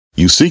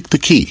You seek the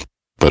key.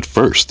 But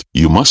first,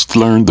 you must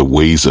learn the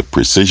ways of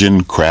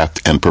precision, craft,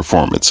 and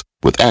performance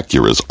with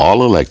Acura's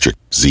all-electric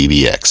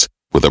ZDX.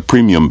 With a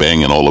premium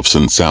Bang &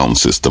 Olufsen sound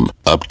system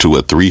up to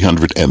a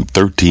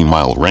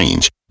 313-mile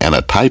range and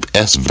a Type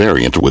S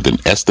variant with an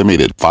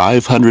estimated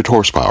 500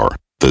 horsepower,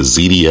 the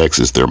ZDX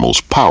is their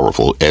most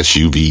powerful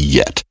SUV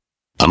yet.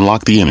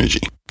 Unlock the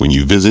energy when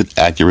you visit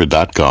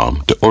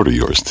Acura.com to order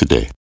yours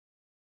today.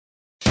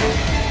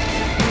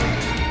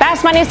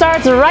 Fast Money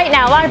starts right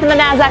now, live from the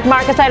NASDAQ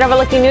market site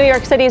overlooking New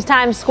York City's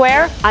Times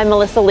Square. I'm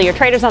Melissa Lee. Your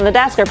traders on the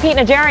desk are Pete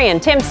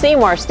Najarian, Tim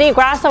Seymour, Steve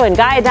Grasso, and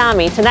Guy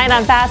Adami. Tonight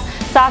on Fast,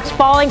 stocks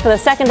falling for the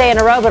second day in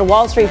a row, but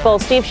Wall Street bull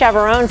Steve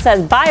Chavarone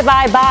says bye,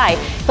 bye, bye.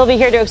 He'll be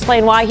here to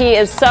explain why he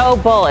is so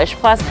bullish.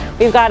 Plus,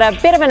 we've got a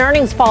bit of an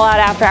earnings fallout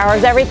after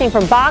hours. Everything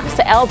from Box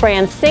to L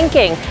Brand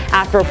sinking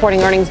after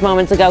reporting earnings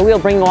moments ago. We'll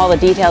bring you all the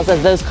details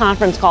as those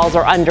conference calls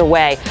are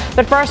underway.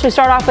 But first, we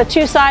start off with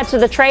two sides to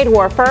the trade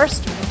war.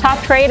 First,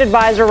 top trade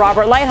advisor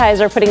Robert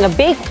Lighthizer putting a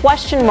big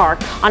question mark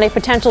on a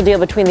potential deal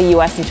between the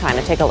U.S. and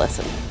China. Take a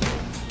listen.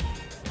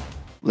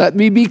 Let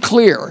me be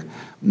clear.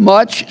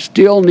 Much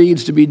still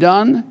needs to be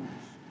done,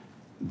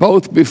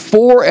 both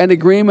before an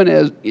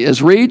agreement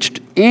is reached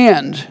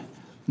and,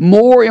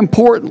 more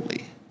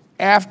importantly,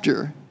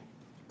 after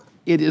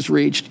it is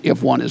reached,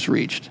 if one is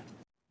reached.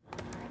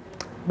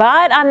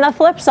 But on the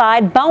flip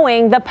side,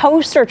 Boeing, the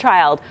poster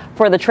child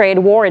for the trade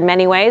war in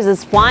many ways,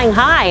 is flying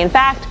high. In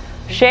fact,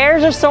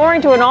 shares are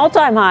soaring to an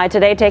all-time high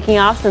today, taking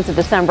off since the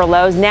December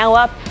lows, now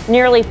up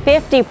nearly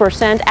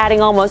 50%,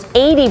 adding almost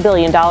 $80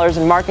 billion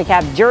in market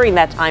cap during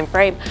that time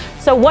frame.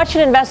 So what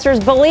should investors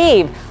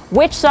believe?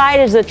 Which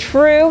side is the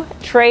true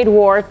trade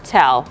war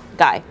tell?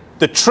 Guy.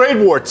 The trade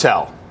war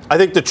tell. I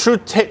think the true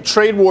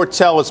trade war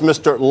tell is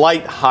Mr.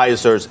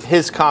 Lighthizer's,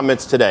 his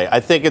comments today. I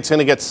think it's going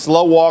to get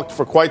slow walked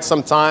for quite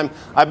some time.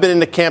 I've been in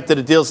the camp that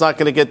a deal's not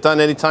going to get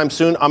done anytime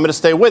soon. I'm going to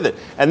stay with it.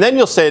 And then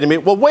you'll say to me,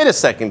 well, wait a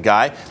second,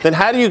 Guy. Then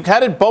how did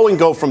Boeing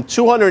go from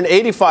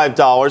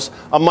 $285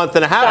 a month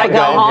and a half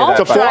ago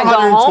to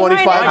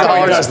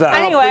 $425?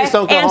 Anyway,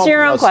 answer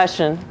your own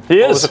question.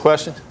 What was the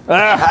question? The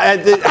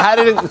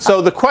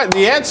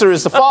answer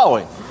is the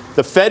following.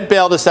 The Fed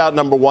bailed us out,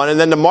 number one, and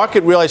then the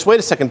market realized, wait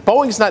a second,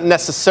 Boeing's not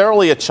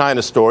necessarily a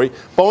China story.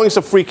 Boeing's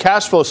a free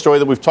cash flow story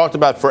that we've talked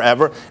about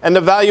forever, and the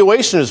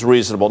valuation is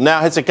reasonable. Now,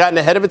 has it gotten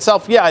ahead of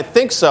itself? Yeah, I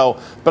think so,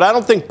 but I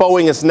don't think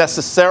Boeing is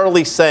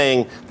necessarily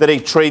saying that a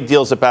trade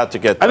deal is about to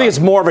get done. I think it's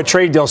more of a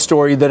trade deal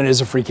story than it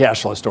is a free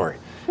cash flow story.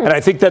 And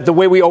I think that the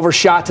way we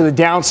overshot to the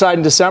downside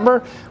in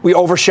December, we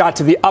overshot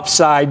to the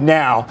upside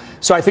now.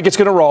 So I think it's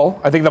going to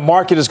roll. I think the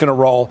market is going to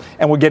roll,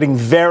 and we're getting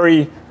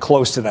very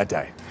close to that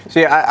day.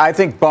 See, I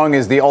think Boeing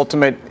is the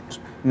ultimate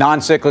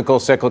non-cyclical,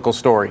 cyclical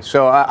story.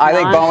 So I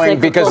think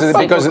Boeing, because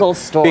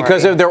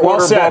of their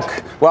order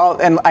book. Well,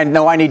 and I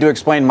know I need to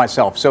explain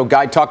myself. So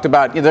Guy talked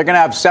about they're going to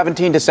have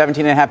 17 to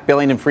 17.5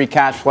 billion in free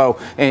cash flow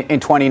in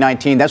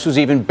 2019. This was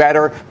even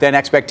better than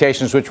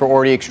expectations, which were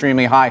already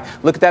extremely high.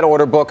 Look at that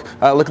order book.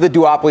 Look at the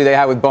duopoly they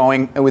have with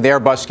Boeing, with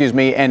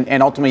Airbus,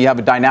 and ultimately you have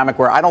a dynamic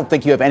where I don't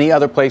think you have any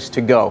other place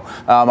to go.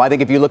 I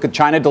think if you look at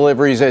China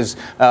deliveries as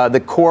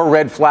the core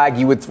red flag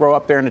you would throw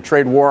up there in a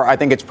trade war, I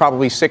think it's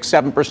probably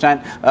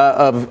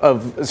 6-7%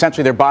 of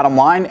essentially their bottom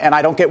line, and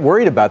I don't get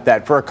worried about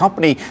that for a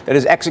company that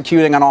is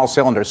executing on all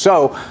cylinders.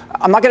 So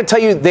I'm not going to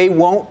tell you they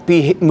won't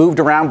be moved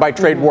around by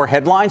trade war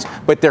headlines,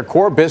 but their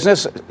core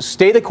business,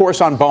 stay the course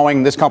on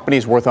Boeing. This company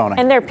is worth owning.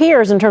 And their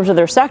peers in terms of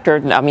their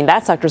sector, I mean,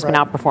 that sector's been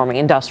outperforming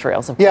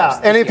industrials, of course. Yeah,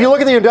 and if you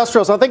look at the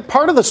industrials, I think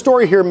part of the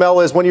story here, Mel,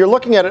 is when you're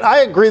looking at it, I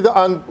agree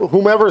on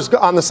whomever's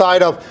on the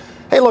side of,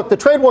 hey, look, the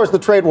trade war is the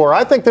trade war.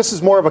 I think this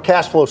is more of a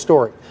cash flow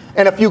story.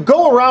 And if you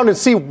go around and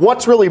see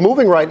what's really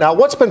moving right now,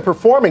 what's been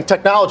performing?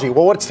 Technology.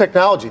 Well, what's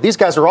technology? These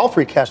guys are all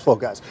free cash flow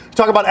guys. You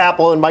talk about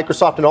Apple and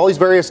Microsoft and all these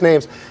various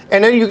names,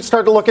 and then you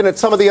start to looking at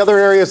some of the other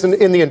areas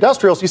in the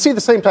industrials, you see the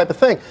same type of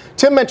thing.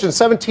 Tim mentioned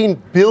 $17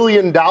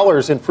 billion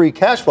in free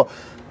cash flow.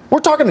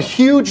 We're talking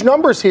huge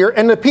numbers here,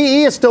 and the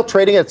PE is still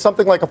trading at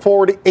something like a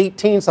forward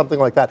 18, something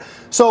like that.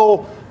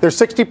 So there's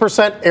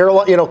 60%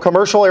 airline,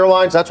 commercial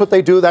airlines. That's what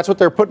they do. That's what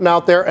they're putting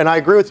out there. And I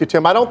agree with you,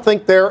 Tim. I don't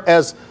think they're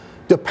as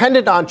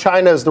dependent on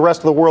China as the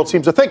rest of the world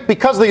seems to think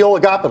because of the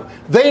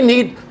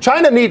oligopoly.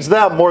 China needs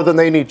them more than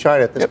they need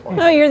China at this point.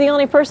 No, you're the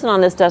only person on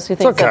this desk who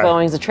thinks that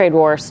Boeing's a trade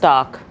war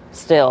stock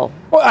still.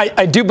 Well,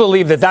 I do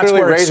believe that that's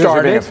where it started.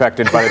 Are being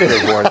affected by the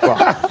trade war as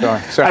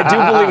well. Sorry. I do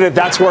believe that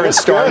that's where it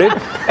started.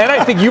 And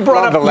I think you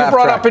brought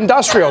up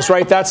industrials,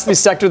 right? That's the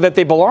sector that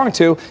they belong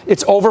to.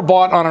 It's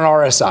overbought on an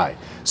RSI.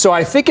 So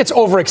I think it's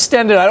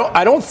overextended.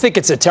 I don't think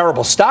it's a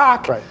terrible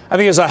stock. Right. I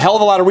think there's a hell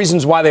of a lot of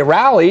reasons why they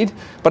rallied,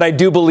 but I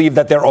do believe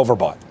that they're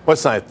overbought.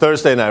 What's night?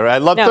 Thursday night, right? I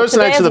love Thursday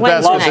nights are the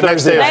best. Wednesday.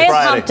 Next day is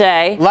Friday. Hump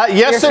day.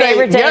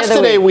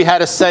 Yesterday we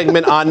had a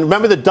segment on.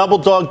 Remember the double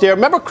dog dare?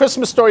 Remember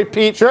Christmas Story,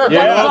 Pete? Sure. Double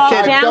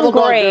dog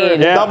downgrade.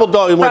 Double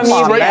dog. It went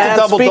straight to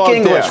double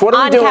dog dare. What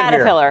are we doing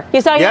Caterpillar.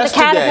 He's talking about the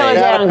Caterpillar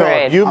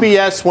downgrade.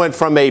 UBS went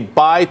from a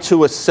buy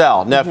to a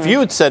sell. Now, if you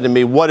had said to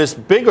me, what is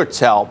bigger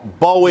tell,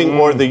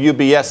 Boeing or the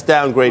UBS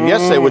downgrade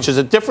yesterday, which is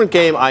a different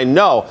game, I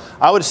know,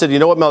 I would have said, you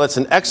know what, Mel, that's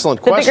an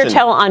excellent question. The bigger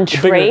tell on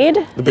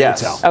trade? The bigger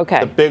tell.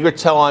 Okay. The bigger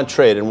tell on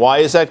trade. And why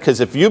is that?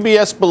 Because if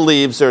UBS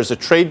believes there's a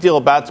trade deal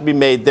about to be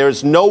made,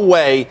 there's no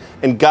way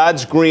in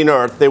God's green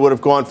earth they would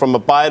have gone from a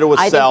buy to a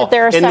sell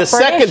in the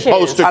second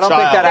poster child.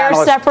 There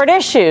are separate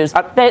issues.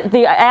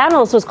 The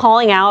analyst was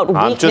calling out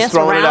weakness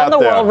around the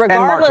world,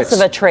 regardless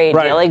of a trade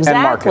deal.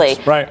 Exactly.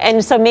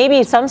 And so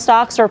maybe some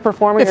stocks are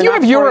performing. If you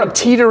have Europe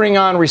teetering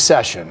on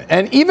recession,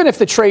 and even if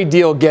the trade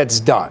deal gets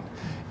done,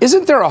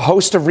 isn't there a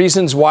host of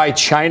reasons why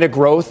China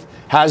growth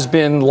has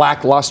been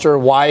lackluster,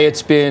 why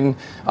it's been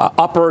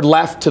upper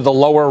left to the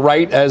lower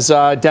right, as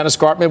Dennis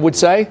Gartman would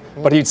say,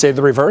 but he'd say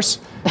the reverse?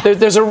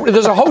 There's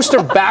a host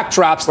of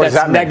backdrops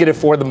that's negative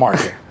for the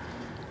market.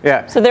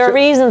 Yeah. So there are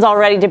reasons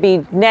already to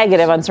be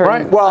negative on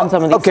certain on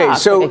some of these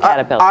stocks. So like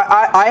Caterpillar.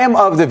 I am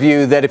of the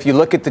view that if you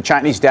look at the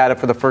Chinese data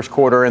for the first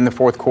quarter and the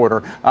fourth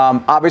quarter,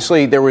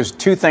 obviously there was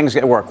two things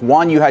at work.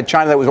 One, you had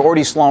China that was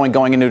already slowing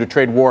going into the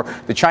trade war.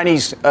 The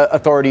Chinese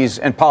authorities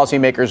and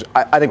policymakers,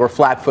 I think, were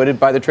flat-footed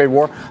by the trade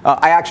war.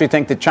 I actually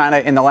think that China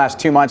in the last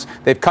 2 months,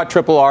 they've cut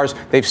triple Rs,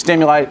 they've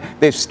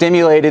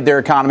stimulated their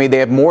economy, they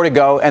have more to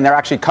go, and they're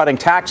actually cutting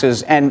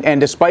taxes. And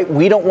despite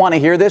we don't want to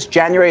hear this,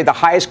 January, the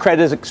highest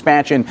credit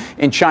expansion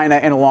in China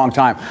in a long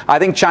time. I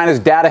think China's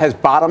data has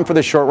bottomed for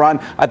the short run.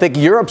 I think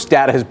Europe's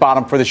data has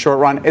bottomed for the short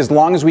run as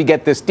long as we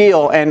get this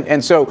deal.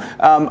 And so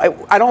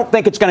I don't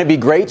think it's going to be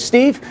great,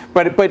 Steve,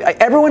 but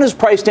everyone has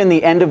priced in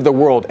the end of the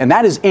world, and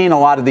that is in a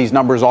lot of these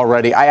numbers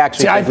already. I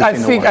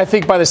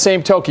think by the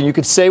same token, you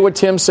could say what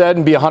Tim said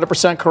and be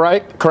 100%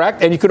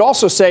 correct, and you could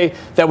also say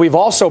that we've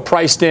also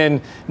priced in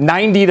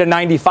 90 to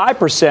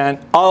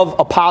 95% of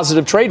a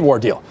positive trade war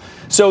deal.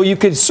 So you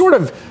could sort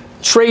of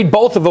trade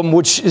both of them,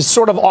 which is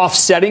sort of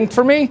offsetting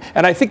for me.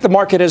 And I think the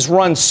market has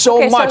run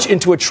so much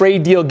into a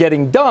trade deal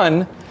getting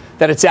done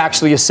that it's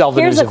actually a sell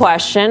the news. Here's the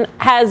question.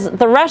 Has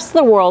the rest of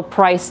the world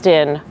priced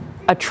in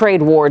a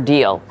trade war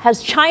deal?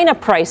 Has China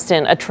priced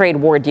in a trade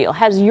war deal?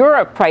 Has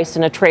Europe priced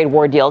in a trade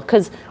war deal?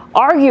 Because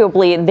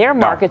arguably their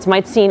markets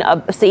might see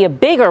a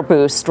bigger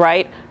boost,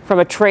 right, from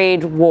a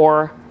trade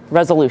war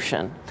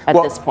resolution at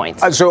this point.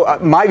 So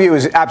my view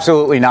is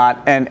absolutely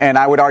not. And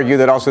I would argue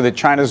that also that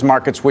China's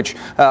markets, which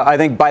I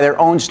think by their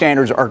own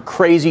standards are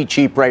crazy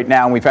cheap right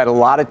now, and we've had a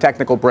lot of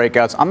technical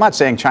breakouts. I'm not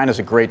saying China's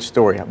a great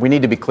story. We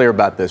need to be clear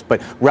about this.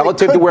 But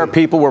relative to where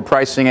people were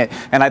pricing it,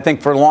 and I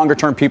think for longer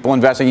term people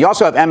investing, you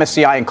also have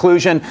MSCI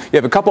inclusion. You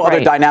have a couple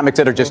other dynamics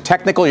that are just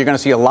technical. You're going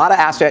to see a lot of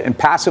asset and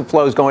passive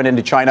flows going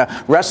into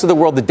China. Rest of the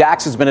world, the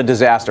DAX has been a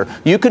disaster.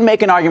 You can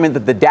make an argument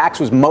that the DAX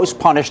was most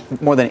punished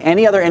more than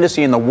any other indice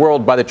in the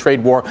world by the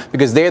trade war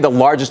because they're the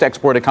largest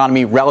export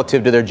economy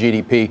relative to their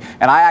GDP.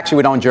 And I actually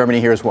would own Germany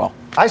here as well.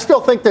 I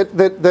still think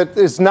that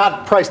is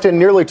not priced in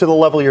nearly to the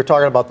level you're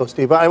talking about, though,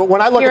 Steve.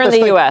 When I look here at this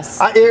in the U.S.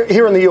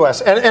 Here in the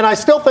U.S. And I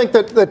still think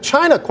that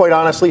China, quite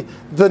honestly,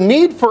 the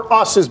need for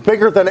us is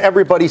bigger than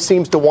everybody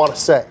seems to want to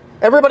say.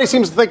 Everybody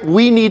seems to think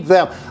we need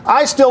them.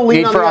 I still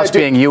lean on the idea. Need for us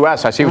being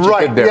U.S. I see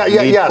what you did there.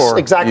 Yes,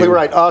 exactly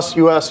right. Us,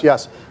 U.S.,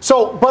 yes.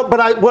 So, but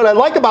what I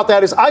like about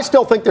that is I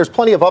still think there's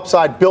plenty of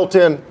upside built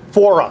in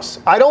for us.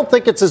 I don't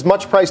think it's as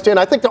much priced in.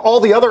 I think that all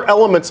the other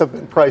elements have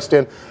been priced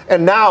in.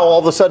 And now, all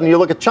of a sudden, you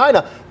look at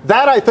China.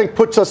 That, I think,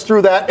 puts us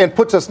through that and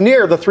puts us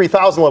near the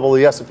 3,000 level of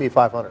the S&P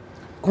 500.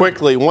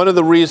 Quickly, one of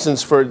the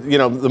reasons for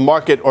the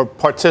market or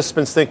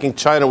participants thinking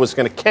China was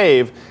going to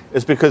cave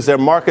is because their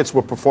markets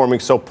were performing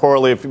so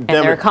poorly. If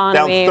their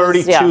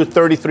economies, down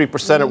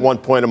 33% at one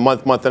point, a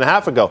month and a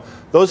half ago.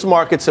 Those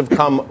markets have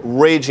come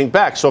raging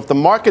back. So if the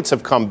markets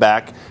have come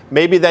back,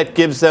 maybe that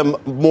gives them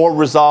more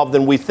resolve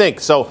than we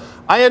think. So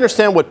I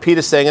understand what Pete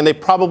is saying, and they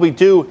probably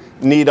do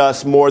need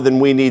us more than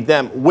we need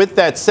them. With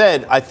that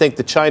said, I think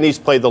the Chinese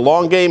play the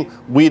long game.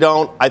 We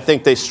don't. I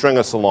think they string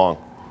us along.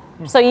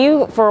 So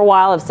you, for a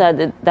while, have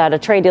said that a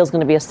trade deal is going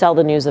to be a sell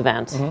the news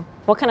event. Mm-hmm.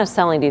 What kind of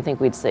selling do you think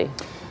we'd see?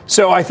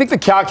 So I think the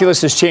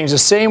calculus has changed the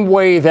same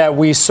way that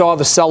we saw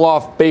the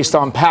sell-off based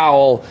on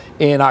Powell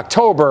in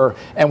October,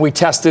 and we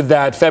tested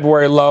that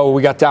February low.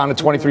 We got down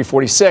to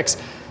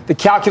 23.46. The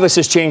calculus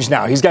has changed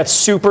now. He's got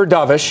super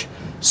dovish.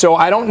 So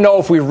I don't know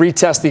if we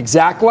retest the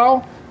exact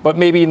low, but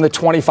maybe in the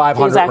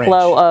 2,500 exact range.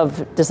 Low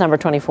of December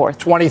 24th.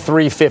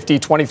 23.50,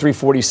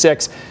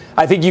 23.46.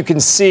 I think you can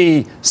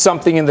see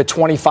something in the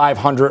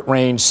 2,500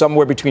 range,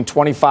 somewhere between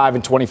 25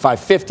 and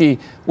 25.50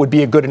 would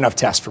be a good enough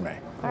test for me.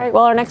 All right,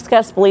 well, our next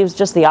guest believes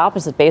just the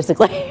opposite,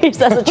 basically. He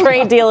says a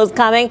trade deal is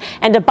coming.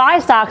 And to buy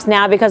stocks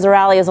now because the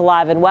rally is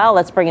alive and well,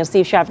 let's bring in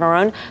Steve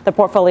Chavarone, the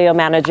portfolio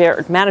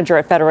manager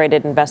at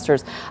Federated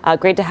Investors.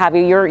 Great to have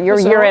you. Your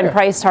year-end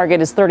price target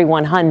is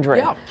 3,100.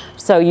 Yeah.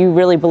 So you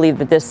really believe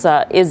that this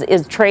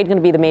is trade going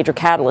to be the major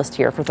catalyst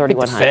here for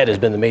 3,100? The Fed has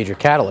been the major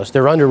catalyst.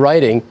 They're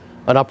underwriting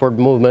an upward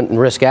movement in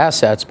risk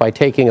assets by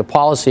taking a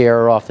policy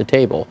error off the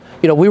table.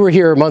 We were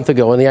here a month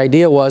ago, and the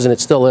idea was, and it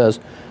still is,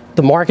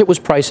 the market was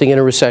pricing in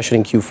a recession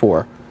in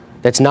Q4.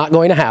 That's not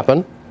going to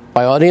happen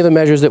by any of the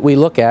measures that we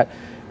look at.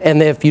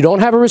 And if you don't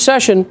have a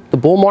recession, the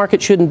bull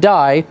market shouldn't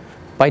die.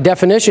 By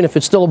definition, if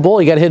it's still a bull,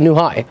 you got to hit a new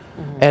high.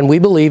 Mm-hmm. And we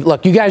believe,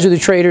 look, you guys are the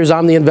traders,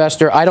 I'm the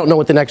investor. I don't know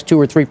what the next 2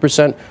 or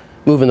 3%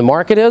 move in the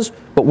market is,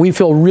 but we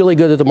feel really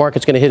good that the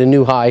market's going to hit a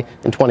new high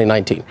in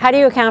 2019. How do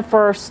you account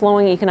for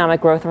slowing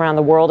economic growth around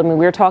the world? I mean,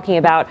 we were talking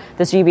about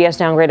this UBS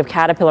downgrade of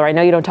Caterpillar. I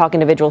know you don't talk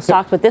individual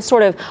stocks, but this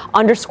sort of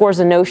underscores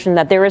the notion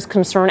that there is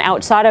concern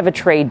outside of a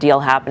trade deal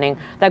happening,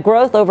 that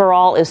growth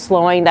overall is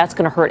slowing. That's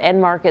going to hurt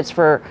end markets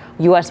for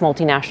U.S.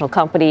 multinational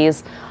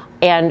companies.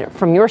 And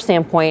from your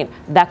standpoint,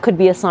 that could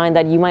be a sign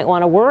that you might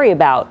want to worry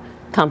about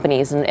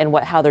companies and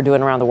how they're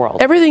doing around the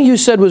world. Everything you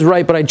said was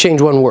right, but I'd change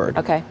one word.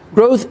 Okay.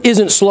 Growth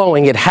isn't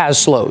slowing, it has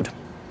slowed.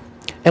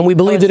 And we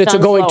believe that it's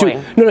going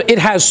to. No, it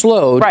has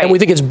slowed, right. And we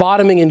think it's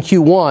bottoming in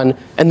Q1,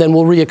 and then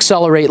we'll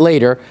reaccelerate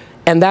later.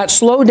 And that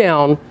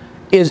slowdown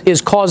is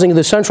causing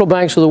the central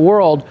banks of the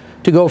world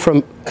to go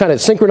from kind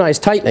of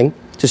synchronized tightening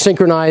to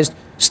synchronized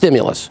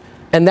stimulus.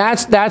 And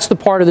that's the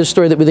part of this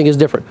story that we think is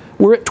different.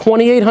 We're at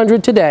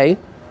 2,800 today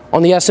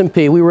on the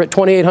S&P. We were at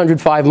 2,800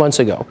 5 months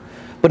ago.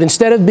 But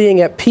instead of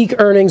being at peak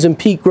earnings and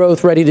peak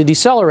growth ready to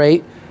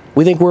decelerate,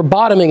 we think we're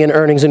bottoming in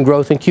earnings and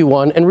growth in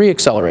Q1 and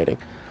reaccelerating.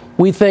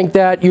 We think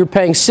that you're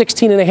paying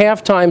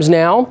 16.5 times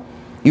now.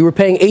 You were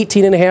paying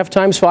 18.5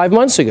 times 5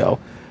 months ago.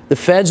 The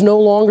Fed's no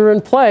longer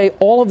in play.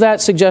 All of that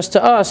suggests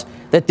to us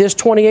that this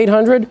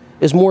 2,800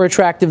 is more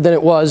attractive than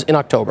it was in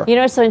October. You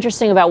know what's so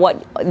interesting about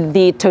what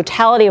the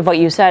totality of what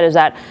you said is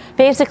that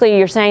basically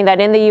you're saying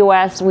that in the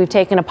U.S. we've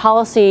taken a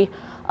policy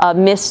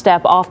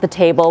misstep off the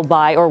table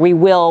or we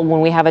will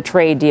when we have a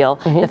trade deal.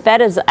 Mm-hmm. The Fed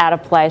is out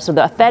of play, so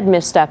the Fed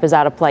misstep is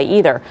out of play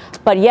either.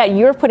 But yet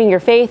you're putting your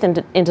faith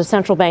into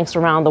central banks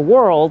around the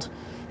world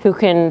who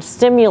can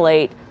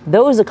stimulate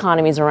those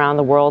economies around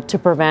the world to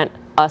prevent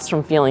us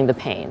from feeling the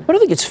pain. I don't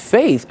think it's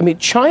faith. I mean,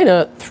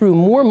 China threw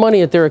more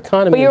money at their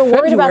economy. But you're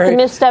worried about the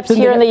missteps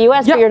here in the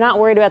U.S., but you're not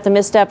worried about the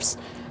missteps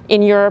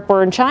in Europe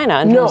or in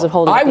China in terms of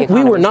holding up the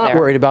economy. We were not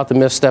worried about the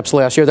missteps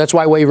last year. That's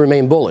why we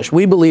remain bullish.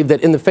 We believe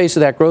that in the face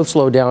of that growth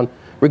slowdown,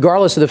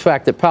 regardless of the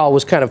fact that Powell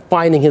was kind of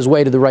finding his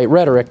way to the right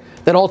rhetoric,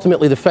 that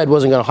ultimately the Fed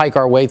wasn't going to hike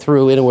our way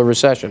through into a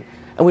recession.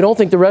 And we don't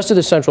think the rest of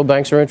the central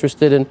banks are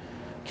interested in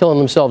killing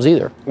themselves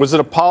either. Was it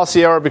a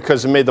policy error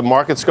because it made the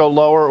markets go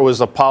lower, or was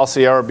it a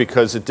policy error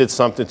because it did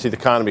something to the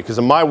economy? Because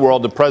in my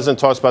world, the president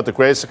talks about the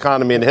greatest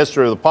economy in the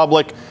history of the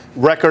public,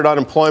 record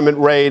unemployment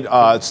rate,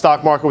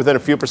 stock market within a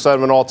few percent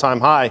of an all-time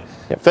high.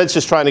 Yep. Fed's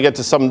just trying to get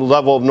to some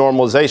level of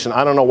normalization.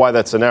 I don't know why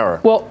that's an error.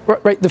 Well,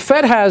 right. The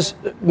Fed has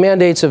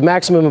mandates of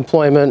maximum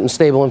employment and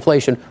stable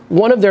inflation.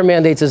 One of their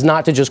mandates is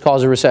not to just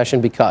cause a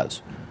recession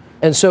because.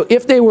 And so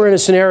if they were in a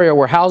scenario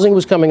where housing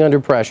was coming under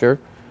pressure,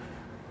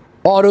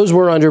 autos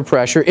were under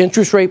pressure,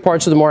 interest rate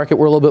parts of the market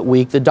were a little bit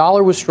weak, the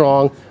dollar was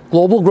strong,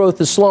 global growth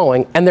is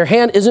slowing, and their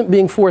hand isn't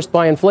being forced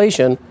by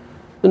inflation,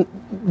 then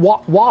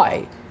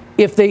why?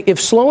 If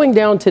slowing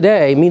down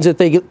today means that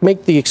they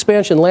make the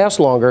expansion last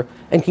longer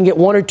and can get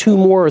 1 or 2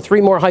 more or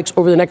 3 more hikes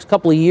over the next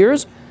couple of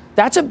years,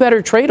 that's a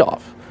better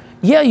trade-off.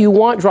 Yeah, you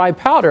want dry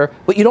powder,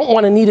 but you don't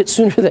want to need it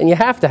sooner than you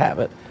have to have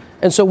it.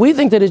 And so we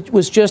think that it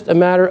was just a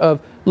matter of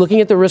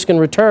looking at the risk and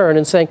return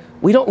and saying,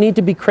 we don't need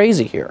to be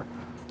crazy here.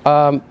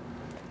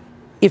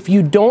 If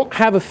you don't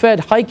have a Fed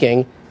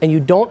hiking and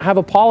you don't have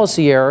a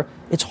policy error,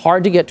 it's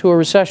hard to get to a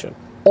recession.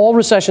 All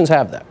recessions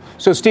have that.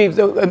 So, Steve,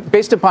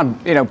 based upon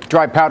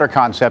dry powder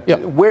concept,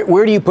 yep.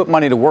 where do you put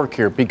money to work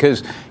here?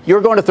 Because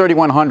you're going to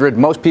 3,100.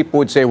 Most people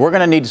would say we're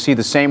going to need to see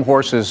the same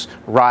horses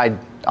ride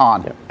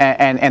on, yep.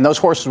 and those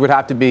horses would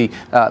have to be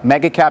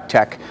mega cap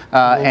tech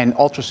and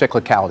ultra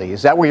cyclicality.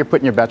 Is that where you're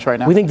putting your bets right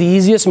now? We think the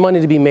easiest money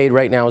to be made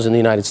right now is in the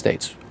United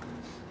States.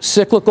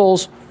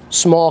 Cyclicals,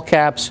 small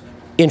caps,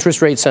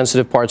 interest rate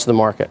sensitive parts of the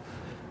market.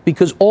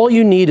 Because all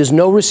you need is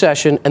no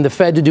recession and the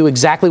Fed to do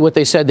exactly what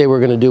they said they were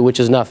going to do, which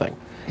is nothing.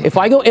 If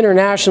I go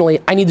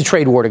internationally, I need the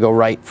trade war to go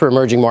right for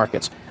emerging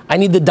markets. I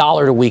need the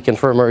dollar to weaken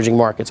for emerging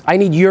markets. I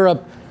need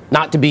Europe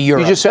not to be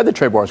Europe. You just said the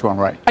trade war is going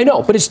right. I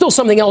know, but it's still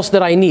something else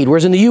that I need.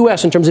 Whereas in the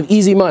U.S., in terms of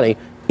easy money,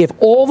 if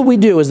all that we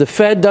do is the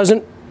Fed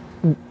doesn't,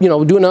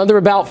 do another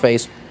about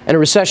face and a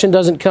recession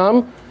doesn't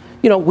come,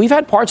 we've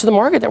had parts of the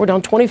market that were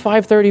down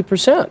 25,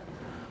 30%.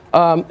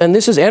 And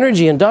this is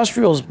energy,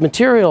 industrials,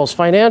 materials,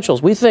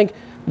 financials. We think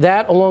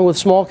that, along with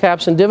small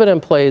caps and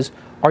dividend plays,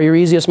 are your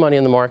easiest money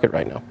in the market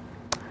right now.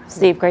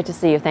 Steve, great to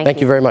see you.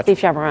 Thank you very much. Steve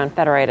Chavarone,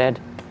 Federated.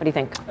 What do you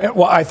think?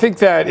 Well, I think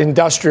that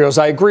industrials,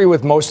 I agree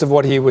with most of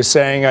what he was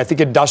saying. I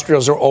think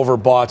industrials are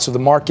overbought, so the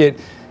market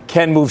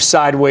can move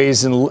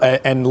sideways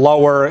and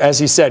lower. As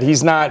he said,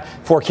 he's not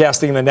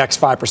forecasting the next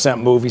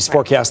 5% move. He's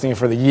forecasting it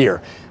for the year.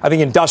 I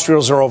think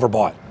industrials are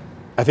overbought.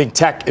 I think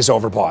tech is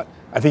overbought.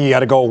 I think you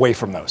got to go away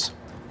from those.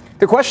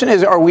 The question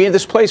is, are we in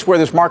this place where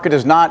this market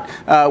is not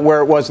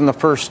where it was in the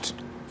first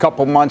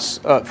couple months,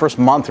 first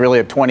month really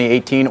of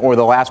 2018 or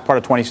the last part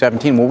of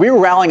 2017, when we were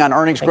rallying on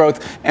earnings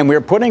growth and we were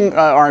putting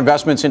our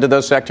investments into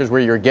those sectors where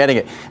you're getting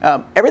it?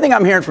 Everything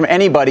I'm hearing from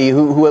anybody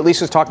who at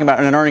least is talking about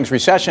an earnings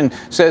recession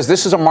says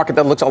this is a market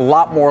that looks a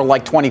lot more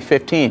like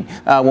 2015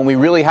 when we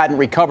really hadn't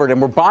recovered,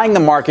 and we're buying the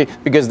market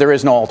because there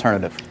is no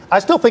alternative. I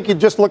still think you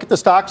just look at the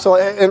stocks,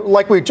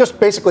 like we just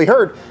basically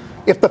heard,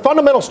 if the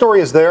fundamental story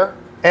is there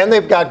and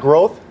they've got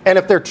growth, and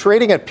if they're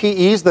trading at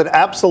PEs that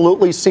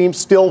absolutely seem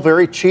still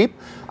very cheap,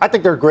 I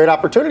think there are great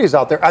opportunities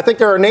out there. I think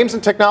there are names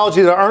in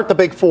technology that aren't the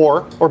big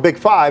four or big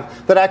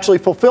five that actually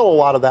fulfill a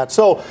lot of that.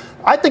 So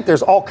I think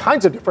there's all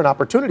kinds of different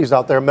opportunities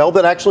out there, Mel,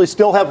 that actually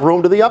still have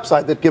room to the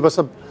upside, that give us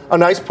a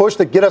nice push,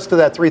 that get us to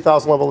that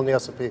 3,000 level in the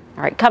S&P.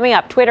 All right, coming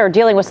up, Twitter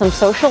dealing with some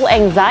social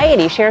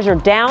anxiety. Shares are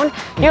down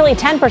nearly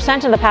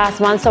 10% in the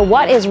past month. So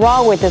what is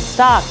wrong with this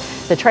stock?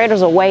 The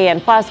traders will weigh in.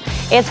 Plus,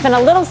 it's been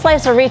a little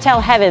slice of retail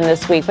heaven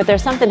this week, but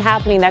there's something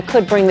happening that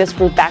could bring this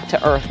group back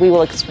to earth. We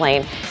will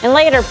explain. And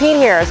later, Pete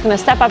here is going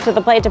to step up to the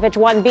plate to pitch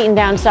one beaten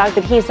down stock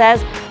that he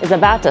says is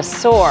about to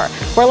soar.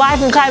 We're live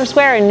from Times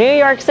Square in New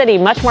York City.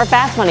 Much more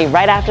Fast Money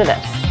right after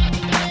this.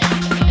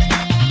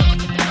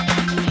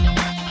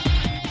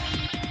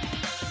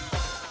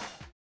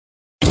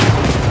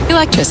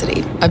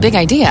 Electricity, a big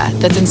idea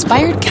that's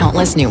inspired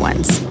countless new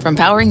ones. From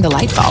powering the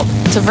light bulb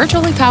to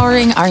virtually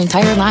powering our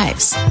entire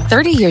lives.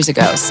 30 years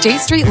ago, State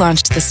Street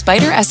launched the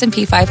Spider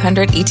S&P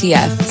 500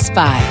 ETF,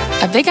 SPY.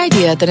 A big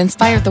idea that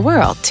inspired the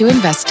world to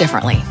invest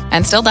differently.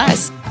 And still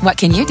does. What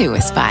can you do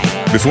with SPY?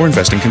 Before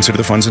investing, consider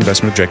the fund's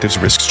investment objectives,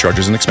 risks,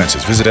 charges, and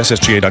expenses. Visit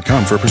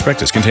ssga.com for a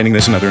prospectus containing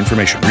this and other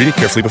information. Read it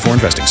carefully before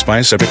investing. SPY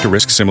is subject to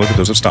risks similar to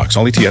those of stocks.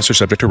 All ETFs are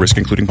subject to risk,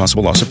 including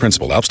possible loss of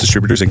principal. Alps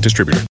Distributors, Inc.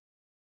 Distributor.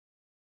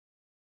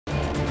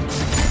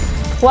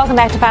 Welcome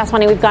back to Fast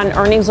Money. We've got an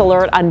earnings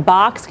alert on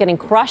Box getting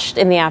crushed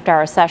in the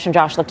after-hour session.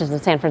 Josh Lipton's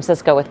in San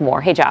Francisco with more.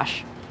 Hey,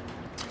 Josh.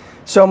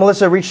 So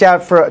Melissa reached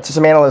out to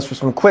some analysts for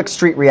some quick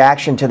street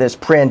reaction to this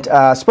print.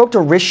 Spoke to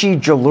Rishi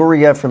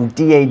Jaluria from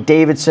D.A.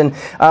 Davidson.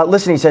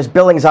 Listen, he says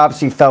billings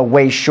obviously fell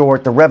way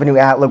short. The revenue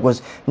outlook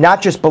was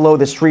not just below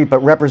the street, but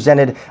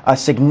represented a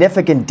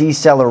significant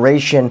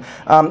deceleration.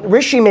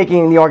 Rishi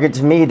making the argument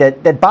to me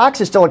that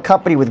Box is still a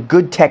company with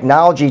good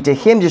technology. To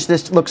him, just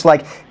this looks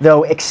like,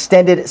 though,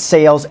 extended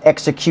sales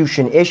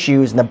execution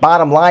issues. And the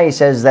bottom line, he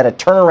says, is that a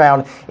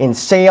turnaround in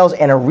sales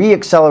and a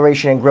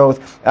re-acceleration in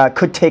growth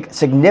could take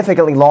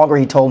significantly longer,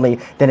 he told me,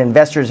 than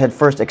investors had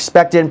first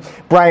expected.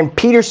 Brian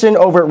Peterson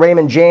over at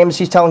Raymond James,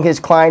 he's telling his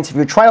clients, if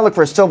you're trying to look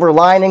for a silver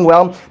lining,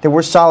 well, there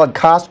were solid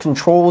cost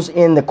controls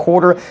in the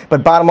quarter.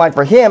 But bottom line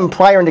for him,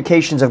 prior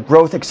indications of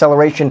growth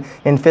acceleration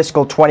in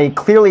fiscal 20,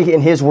 clearly, in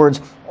his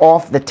words,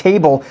 off the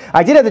table.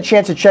 I did have the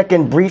chance to check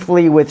in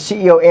briefly with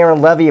CEO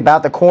Aaron Levy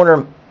about the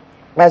corner.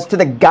 As to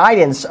the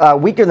guidance,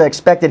 weaker than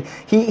expected,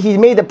 he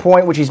made the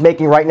point, which he's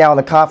making right now on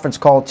the conference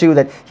call, too,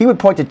 that he would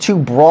point to two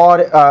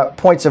broad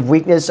points of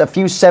weakness. A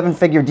few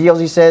seven-figure deals,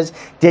 he says,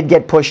 did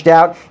get pushed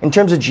out. In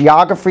terms of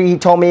geography, he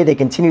told me they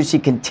continue to see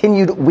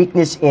continued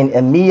weakness in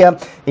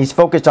EMEA. He's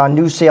focused on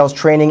new sales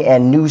training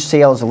and new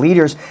sales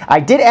leaders. I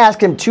did ask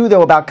him, too,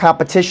 though, about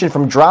competition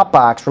from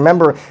Dropbox.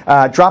 Remember,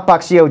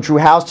 Dropbox CEO Drew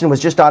Houston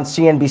was just on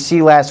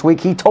CNBC last week.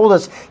 He told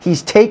us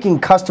he's taking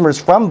customers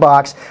from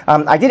Box.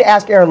 I did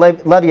ask Aaron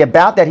Levy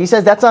about that. He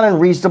says that's not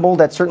unreasonable,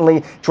 that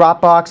certainly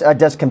Dropbox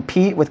does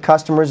compete with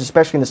customers,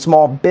 especially in the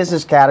small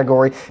business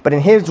category. But in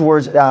his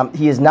words,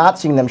 he is not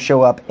seeing them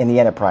show up in the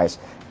enterprise.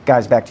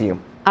 Guys, back to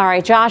you. All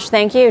right, Josh,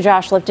 thank you.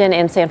 Josh Lipton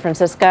in San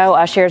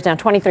Francisco. Shares down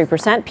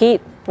 23%.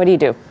 Pete, what do you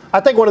do? I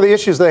think one of the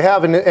issues they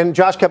have, and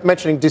Josh kept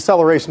mentioning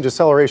deceleration,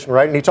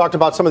 right? And he talked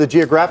about some of the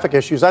geographic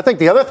issues. I think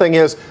the other thing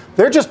is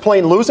they're just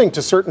plain losing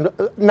to certain,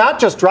 not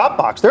just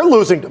Dropbox. They're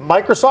losing to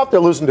Microsoft. They're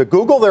losing to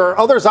Google. There are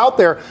others out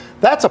there.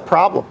 That's a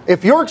problem.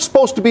 If you're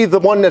supposed to be the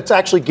one that's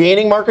actually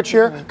gaining market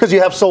share because you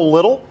have so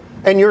little,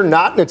 and you're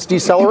not, and it's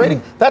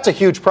decelerating, that's a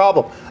huge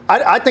problem.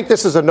 I think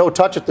this is a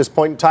no-touch at this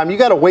point in time. You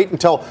got to wait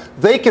until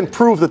they can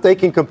prove that they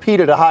can compete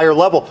at a higher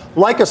level,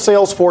 like a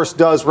Salesforce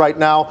does right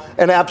now,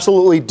 and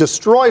absolutely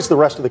destroys the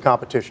rest of the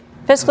competition.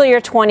 Fiscal year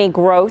 20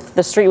 growth,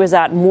 the street was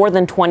at more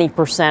than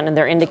 20%, and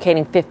they're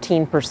indicating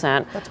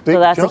 15%. So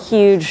that's a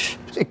huge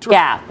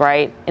gap,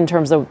 right, in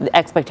terms of the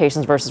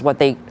expectations versus what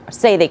they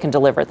say they can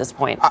deliver at this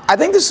point. I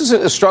think this is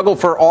a struggle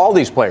for all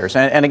these players.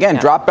 And again,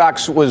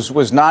 Dropbox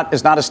is not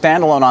a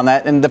standalone on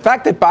that. And the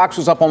fact that Box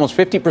was up almost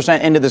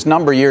 50% into this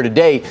number year to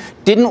date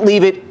didn't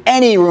leave it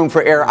any room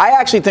for error. I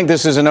actually think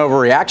this is an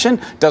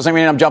overreaction. Doesn't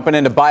mean I'm jumping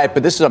in to buy it,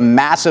 but this is a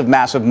massive,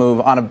 massive move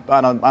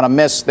on a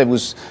miss that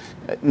was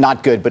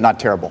not good, but not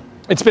terrible.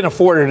 It's been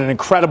afforded an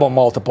incredible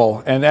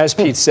multiple. And as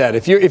Pete said,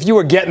 if you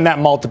were getting that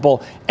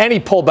multiple, any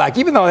pullback,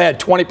 even though they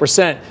had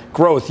 20%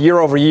 growth year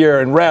over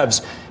year in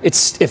revs,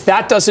 if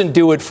that doesn't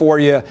do it for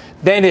you,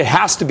 then it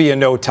has to be a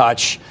no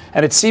touch.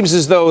 And it seems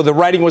as though the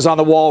writing was on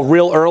the wall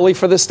real early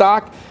for the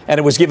stock, and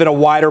it was given a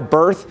wider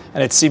berth,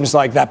 and it seems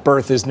like that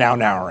berth is now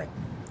narrowing.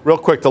 Real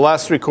quick, the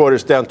last 3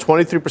 quarters down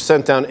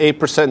 23%, down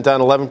 8%, down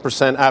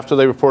 11% after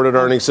they reported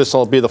earnings. This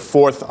will be the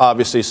fourth,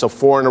 obviously, so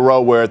 4 in a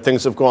row where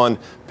things have gone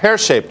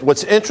pear-shaped.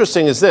 What's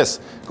interesting is this.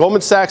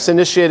 Goldman Sachs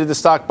initiated the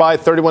stock buy,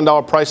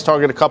 $31 price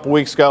target a couple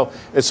weeks ago.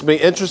 It's going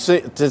to be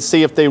interesting to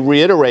see if they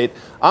reiterate.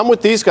 I'm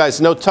with these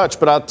guys, no touch,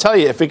 but I'll tell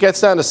you, if it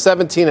gets down to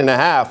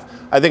 17.5,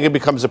 I think it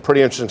becomes a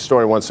pretty interesting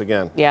story once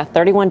again. Yeah,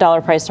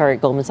 $31 price target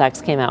Goldman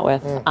Sachs came out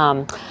with.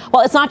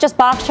 Well, it's not just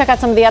Box. Check out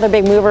some of the other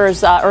big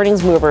movers,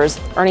 earnings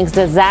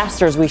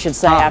disasters, we should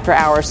say, after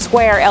hours.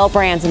 Square, L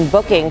Brands, and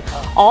Booking,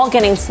 all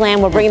getting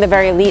slammed. We'll bring the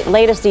very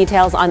latest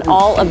details on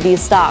all of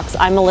these stocks.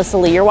 I'm Melissa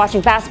Lee. You're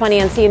watching Fast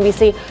Money on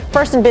CNBC,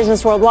 first in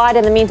business worldwide.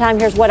 In the meantime,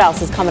 here's what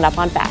else is coming up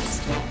on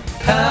Fast.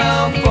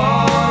 How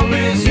far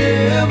is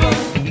heaven?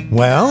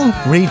 Well,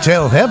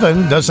 retail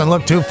heaven doesn't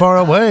look too far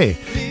away,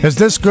 as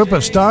this group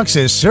of stocks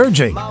is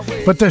surging.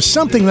 But there's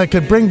something that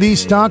could bring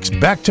these stocks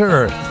back to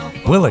earth.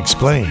 We'll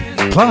explain.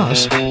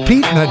 Plus,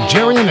 Pete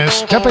Najarian is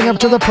stepping up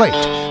to the plate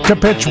to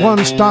pitch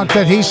one stock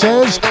that he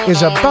says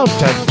is about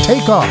to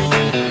take off.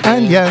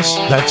 And yes,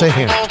 that's a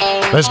hint.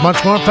 There's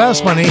much more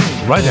Fast Money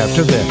right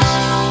after this.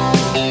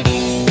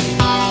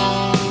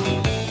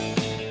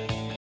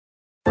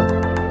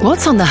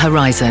 What's on the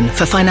horizon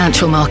for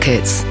financial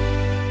markets?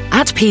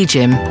 At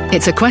PGIM,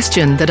 it's a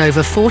question that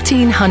over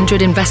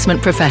 1,400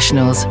 investment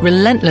professionals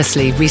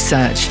relentlessly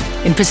research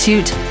in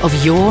pursuit of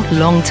your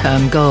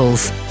long-term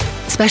goals.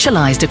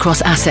 Specialized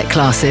across asset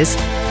classes,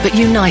 but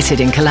united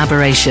in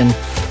collaboration,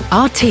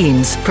 our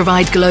teams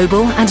provide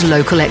global and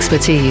local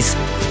expertise.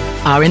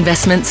 Our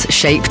investments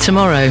shape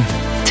tomorrow,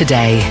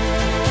 today.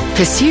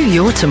 Pursue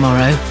your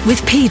tomorrow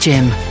with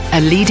PGIM,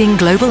 a leading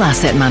global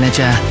asset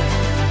manager.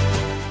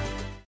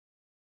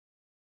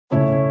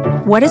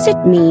 What does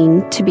it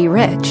mean to be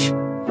rich?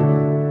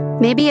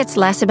 Maybe it's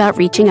less about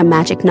reaching a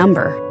magic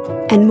number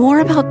and more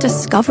about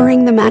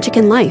discovering the magic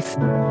in life.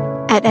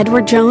 At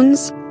Edward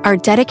Jones, our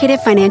dedicated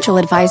financial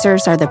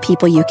advisors are the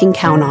people you can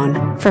count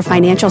on for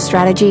financial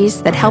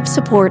strategies that help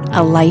support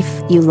a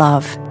life you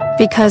love.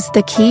 Because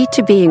the key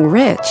to being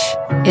rich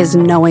is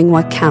knowing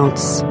what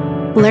counts.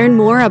 Learn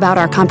more about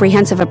our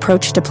comprehensive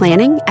approach to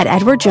planning at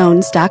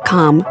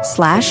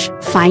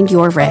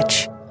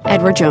edwardjones.com/findyourrich.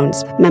 Edward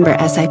Jones, member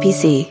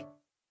SIPC.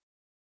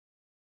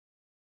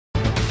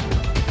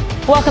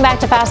 Welcome back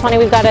to Fast Money.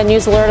 We've got a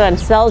news alert on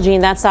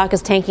Celgene. That stock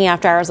is tanking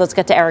after hours. Let's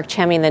get to Eric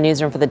Chemi in the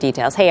newsroom for the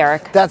details. Hey,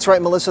 Eric. That's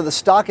right, Melissa. The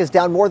stock is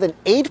down more than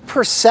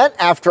 8%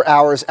 after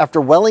hours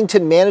after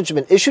Wellington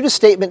Management issued a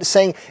statement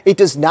saying it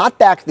does not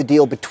back the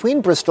deal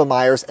between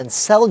Bristol-Myers and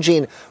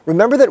Celgene.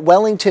 Remember that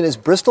Wellington is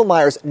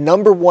Bristol-Myers'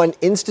 #1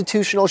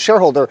 institutional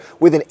shareholder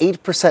with an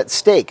 8%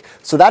 stake.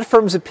 So that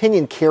firm's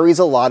opinion carries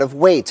a lot of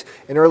weight.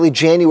 In early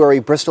January,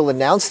 Bristol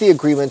announced the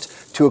agreement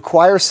to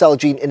acquire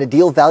Celgene in a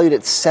deal valued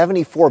at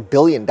 $74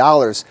 billion.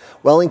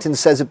 Wellington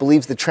says it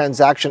believes the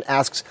transaction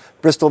asks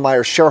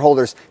Bristol-Myers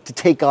shareholders to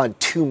take on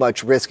too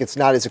much risk. It's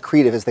not as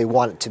accretive as they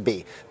want it to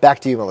be. Back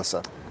to you,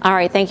 Melissa. All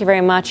right. Thank you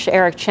very much,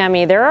 Eric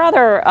Chemi. There are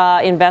other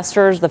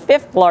investors, the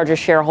fifth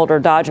largest shareholder,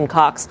 Dodge &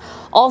 Cox,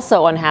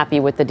 also unhappy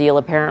with the deal,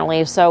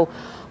 apparently. So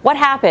what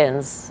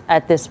happens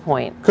at this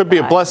point? Could be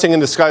a blessing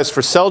in disguise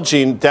for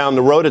Celgene down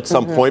the road at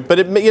some point, but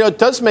it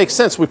does make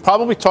sense. We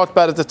probably talked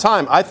about it at the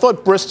time. I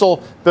thought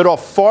Bristol bit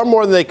off far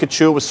more than they could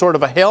chew. It was sort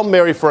of a Hail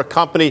Mary for a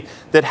company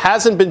that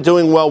hasn't been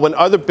doing well when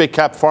other big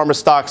cap pharma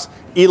stocks,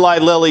 Eli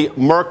Lilly,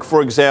 Merck,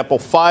 for example,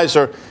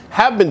 Pfizer,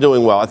 have been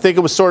doing well. I think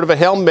it was sort of a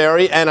Hail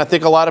Mary, and I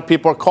think a lot of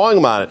people are calling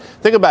them on it.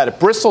 Think about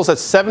it. Bristol's at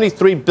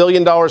 $73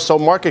 billion so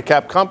market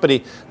cap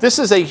company. This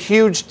is a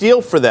huge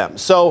deal for them.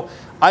 So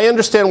I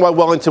understand why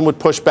Wellington would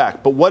push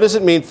back, but what does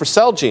it mean for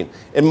Celgene?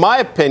 In my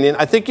opinion,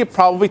 I think you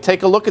probably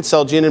take a look at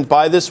Celgene and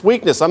buy this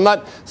weakness. I'm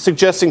not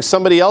suggesting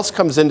somebody else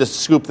comes in to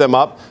scoop them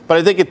up, but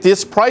I think at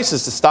this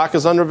prices, the stock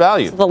is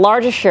undervalued. The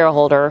largest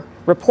shareholder,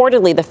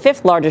 reportedly the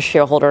fifth largest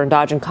shareholder in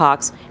Dodge &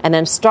 Cox, and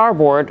then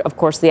Starboard, of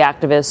course, the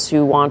activist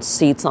who wants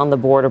seats on the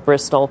board of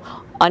Bristol,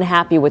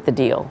 unhappy with the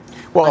deal.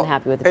 Well,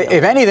 unhappy with the deal.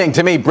 If anything,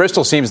 to me,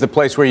 Bristol seems the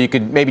place where you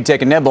could maybe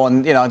take a nibble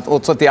and,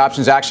 let's let the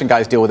options action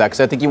guys deal with that,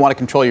 because I think you want to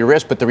control your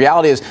risk. But the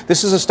reality is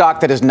this is a stock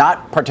that has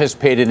not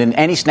participated in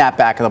any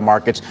snapback of the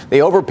markets.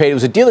 They overpaid. It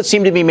was a deal that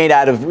seemed to be made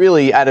out of,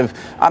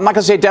 I'm not going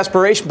to say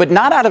desperation, but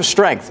not out of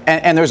strength.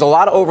 And there's a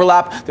lot of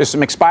overlap. There's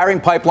some expiring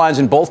pipelines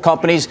in both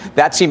companies.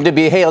 That seemed to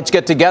be, hey, let's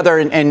get together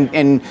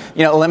and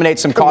eliminate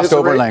some cost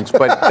overlays.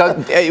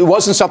 But it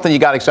wasn't something you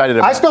got excited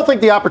about. I still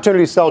think the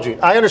opportunity is Celgene.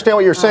 I understand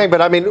what you're saying,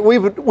 but I mean,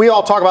 we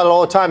all talk about it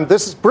all the time.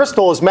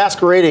 Bristol is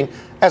masquerading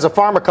as a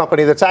pharma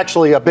company that's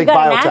actually a big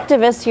biotech. You've got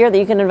an activist here that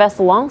you can invest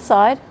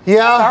alongside.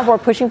 Yeah.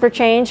 Starboard pushing for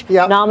change,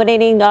 yeah.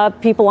 Nominating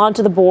people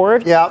onto the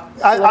board. Yeah.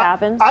 What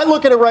happens? I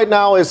look at it right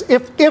now as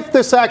if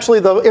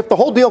the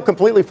whole deal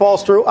completely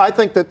falls through, I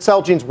think that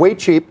Celgene's way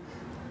cheap.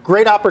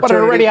 Great opportunity. But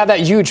it already had that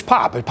huge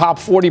pop. It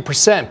popped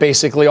 40%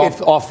 basically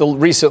off the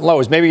recent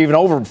lows, maybe even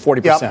over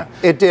 40%. Yep,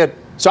 it did.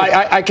 So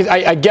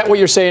I get what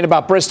you're saying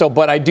about Bristol,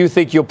 but I do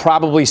think you'll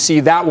probably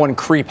see that one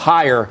creep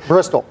higher.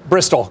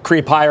 Bristol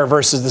creep higher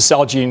versus the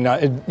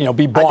Celgene,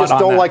 be bought on. I just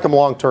don't like them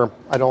long term.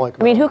 I don't like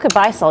them. I mean, who could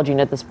buy Celgene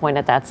at this point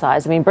at that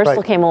size? I mean,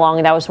 Bristol came along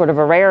and that was sort of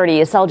a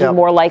rarity. Is Celgene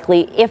more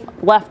likely, if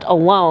left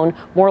alone,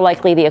 more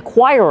likely the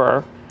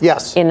acquirer?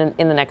 Yes. In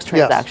the next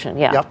transaction.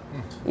 Yes. Yeah. Yep.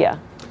 Yeah.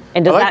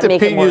 And does I like that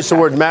make Pete it more used the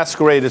word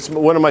masquerade. It's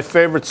one of my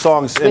favorite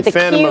songs in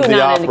Phantom of the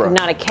Opera.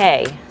 Not a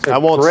K. I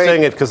won't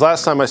sing it because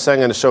last time I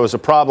sang on the show was a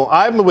problem.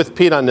 I'm with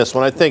Pete on this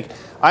one.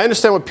 I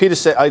understand what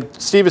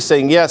Steve is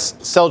saying. Yes,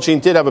 Celgene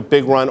did have a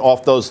big run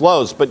off those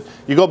lows, but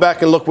you go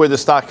back and look where the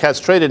stock has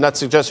traded. Not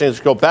suggesting it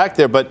should go back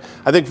there, but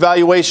I think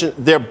valuation,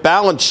 their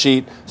balance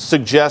sheet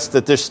suggests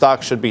that this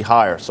stock should be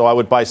higher. So I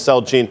would buy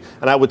Celgene,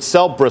 and I would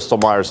sell Bristol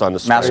Myers on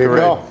this.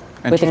 Masquerade.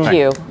 With a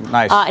Q.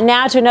 Nice.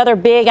 Now to another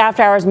big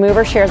after-hours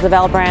mover. Shares of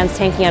L Brands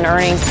tanking on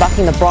earnings,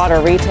 bucking the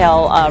broader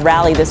retail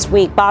rally this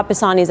week. Bob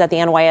Pisani is at the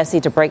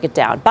NYSE to break it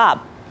down.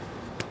 Bob.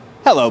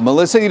 Hello,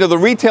 Melissa. The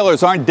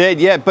retailers aren't dead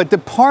yet, but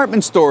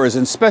department stores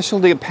and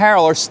specialty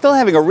apparel are still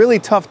having a really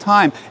tough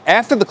time.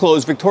 After the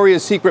close,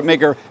 Victoria's Secret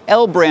maker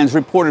L Brands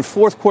reported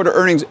fourth quarter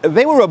earnings.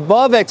 They were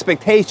above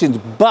expectations,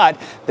 but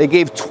they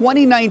gave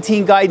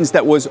 2019 guidance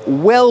that was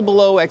well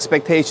below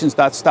expectations.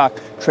 That stock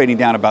trading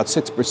down about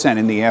 6%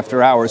 in the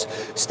after hours.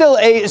 Still,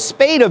 a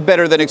spate of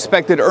better than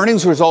expected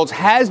earnings results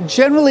has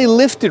generally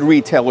lifted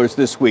retailers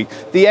this week.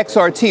 The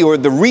XRT, or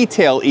the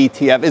retail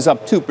ETF, is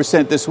up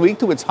 2% this week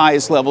to its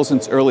highest level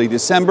since early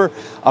December,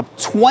 up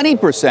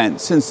 20%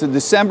 since the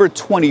December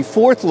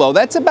 24th low.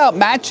 That's about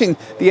matching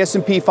the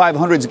S&P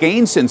 500's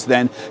gains since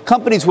then.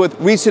 Companies with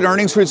recent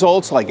earnings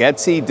results like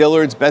Etsy,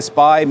 Dillard's, Best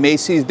Buy,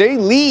 Macy's, they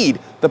lead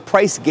the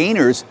price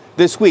gainers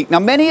this week. Now,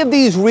 many of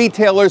these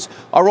retailers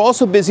are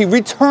also busy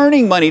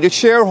returning money to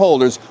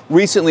shareholders.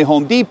 Recently,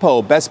 Home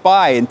Depot, Best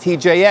Buy, and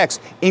TJX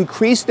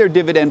increased their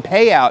dividend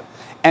payout.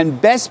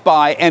 And Best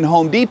Buy and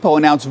Home Depot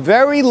announced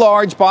very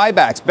large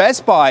buybacks.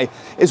 Best Buy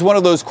is one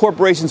of those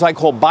corporations I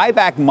call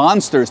buyback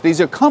monsters. These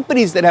are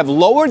companies that have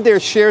lowered their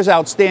shares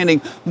outstanding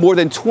more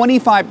than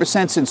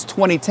 25% since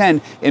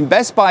 2010. In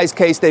Best Buy's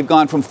case, they've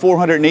gone from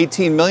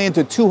 418 million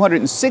to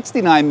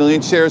 269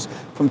 million shares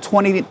from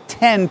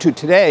 2010 to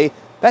today.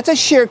 That's a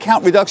share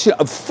count reduction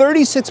of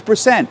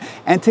 36%.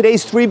 And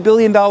today's $3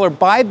 billion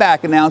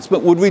buyback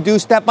announcement would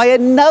reduce that by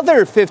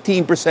another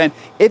 15%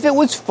 if it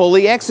was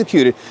fully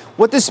executed.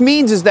 What this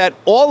means is that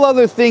all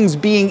other things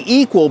being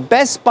equal,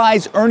 Best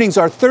Buy's earnings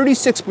are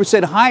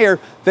 36% higher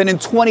than in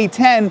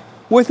 2010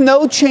 with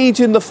no change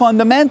in the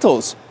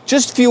fundamentals,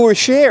 just fewer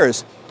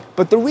shares.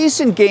 But the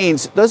recent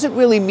gains doesn't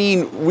really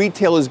mean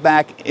retail is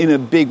back in a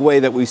big way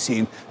that we've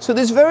seen. So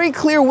there's very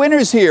clear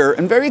winners here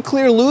and very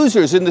clear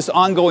losers in this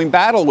ongoing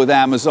battle with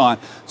Amazon.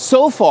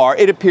 So far,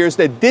 it appears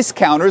that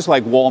discounters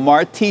like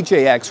Walmart,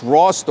 TJX,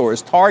 Ross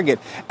stores, Target,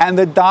 and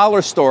the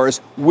dollar stores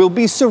will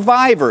be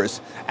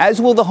survivors,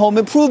 as will the home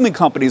improvement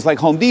companies like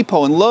Home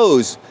Depot and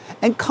Lowe's.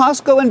 And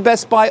Costco and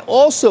Best Buy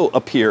also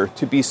appear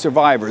to be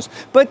survivors.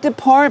 But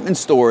department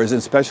stores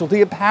and specialty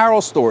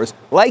apparel stores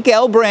like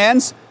L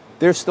Brands,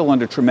 they're still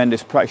under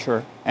tremendous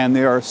pressure, and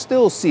they are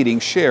still ceding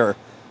share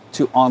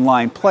to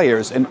online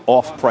players and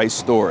off-price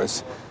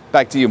stores.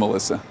 Back to you,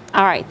 Melissa.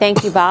 All right.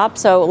 Thank you, Bob.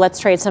 So let's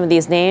trade some of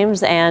these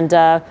names, and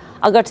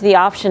I'll go to the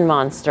option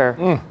monster.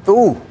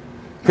 Ooh,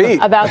 Pete.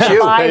 About the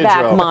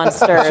buyback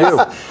monsters.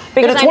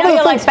 Because I know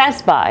you like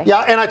Best Buy.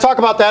 Yeah, and I talk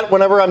about that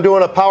whenever I'm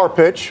doing a power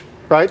pitch.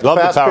 Right? Love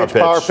Fast the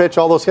power pitch,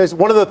 all those guys.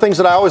 One of the things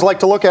that I always like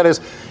to look at is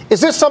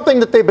this something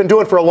that they've been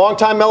doing for a long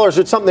time, Mel, or is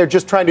it something they're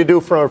just trying to do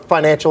for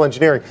financial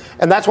engineering?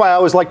 And that's why I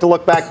always like to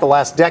look back the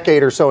last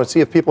decade or so and see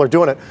if people are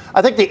doing it.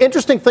 I think the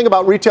interesting thing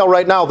about retail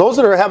right now, those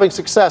that are having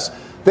success,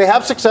 they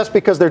have success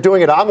because they're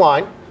doing it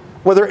online.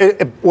 Whether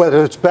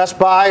it's Best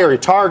Buy or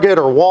Target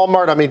or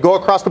Walmart, I mean, go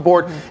across the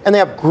board, and they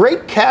have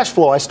great cash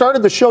flow. I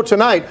started the show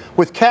tonight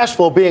with cash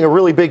flow being a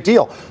really big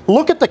deal.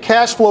 Look at the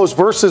cash flows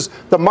versus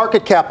the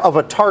market cap of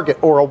a Target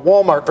or a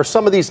Walmart or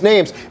some of these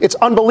names. It's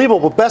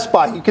unbelievable. Best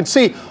Buy, you can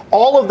see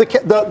all of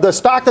the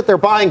stock that they're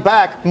buying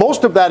back,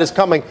 most of that is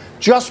coming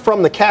just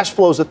from the cash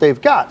flows that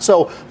they've got.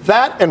 So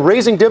that and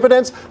raising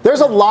dividends,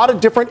 there's a lot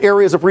of different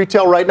areas of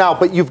retail right now,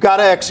 but you've got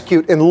to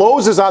execute, and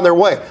Lowe's is on their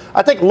way.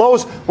 I think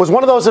Lowe's was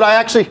one of those that I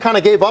actually kind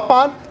of gave up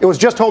on. It was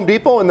just Home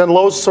Depot and then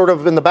Lowe's sort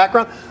of in the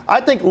background.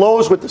 I think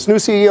Lowe's with this new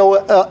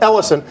CEO,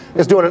 Ellison,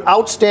 is doing an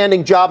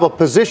outstanding job of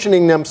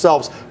positioning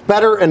themselves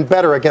better and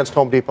better against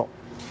Home Depot.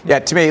 Yeah,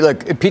 to me,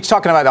 look, Pete's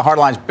talking about the hard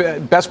lines.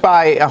 Best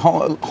Buy,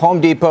 Home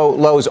Depot,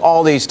 Lowe's,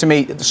 all these, to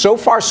me, so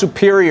far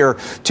superior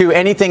to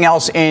anything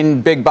else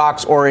in big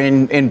box or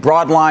in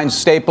broad lines,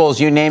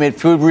 staples, you name it.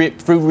 Food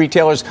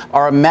retailers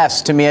are a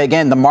mess. To me,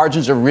 again, the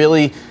margins are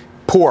really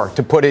poor,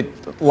 to put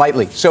it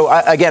lightly. So,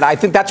 again, I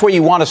think that's where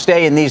you want to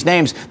stay in these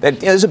names.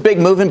 There's a big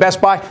move in Best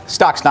Buy.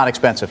 Stock's not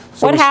expensive.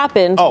 So what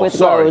happened with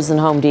Lowe's and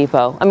Home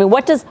Depot? I mean,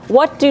 what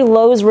do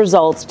Lowe's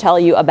results tell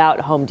you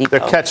about Home Depot?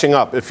 They're catching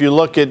up. If you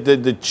look at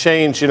the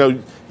change,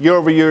 you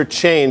year-over-year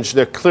change,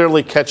 they're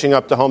clearly catching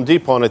up to Home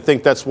Depot, and I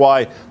think that's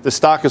why the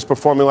stock is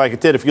performing like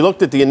it did. If you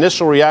looked at the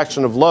initial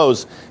reaction of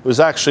Lowe's, it was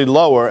actually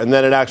lower, and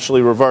then it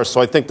actually reversed.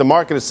 So I think the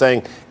market is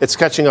saying it's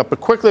catching up. But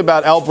quickly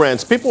about L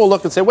Brands, people will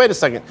look and say, wait a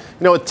second,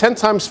 at 10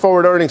 times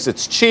forward earnings,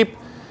 it's cheap.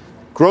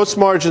 Gross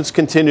margins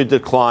continue to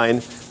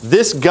decline.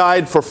 This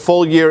guide for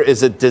full year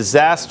is a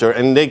disaster,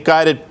 and they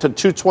guided to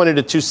 220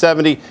 to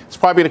 270. It's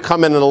probably going to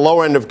come in at the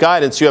lower end of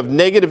guidance. You have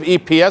negative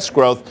EPS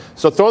growth,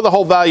 so throw the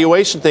whole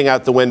valuation thing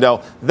out the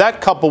window.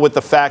 That coupled with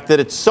the fact that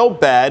it's so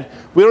bad,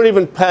 we don't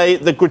even pay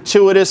the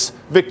gratuitous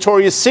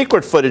Victoria's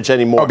Secret footage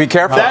anymore. Oh, be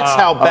careful. That's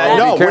how bad.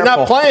 No, we're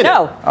not playing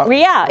it.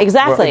 Yeah,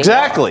 exactly.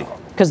 Exactly.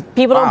 Because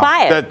people don't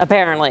buy it,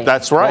 apparently.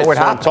 That's right. That's what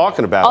I'm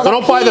talking about. So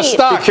don't buy the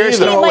stock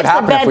either. What would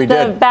happen if we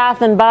did? The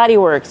Bath and Body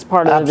Works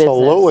part of the business.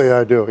 Absolutely,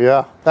 I do.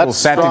 Yeah, that's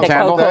scented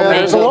candle.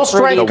 There's a little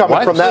strength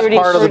coming from that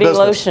part of the business.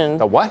 Lotion.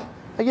 The what?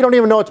 You don't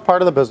even know it's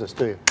part of the business,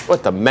 do you?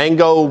 What, the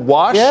mango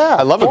wash? Yeah,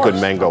 I love a good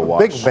mango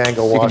wash. Big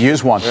mango wash. You could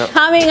use one. Yeah.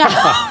 Coming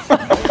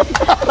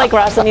up, like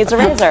Russell needs a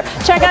razor.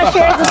 Check out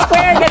Shares of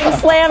Square getting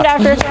slammed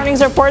after its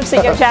earnings report.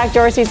 CEO Jack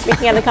Dorsey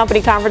speaking on the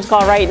company conference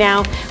call right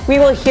now. We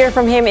will hear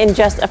from him in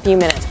just a few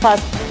minutes.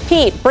 Plus,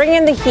 Pete, bring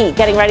in the heat,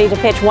 getting ready to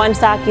pitch one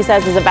stock he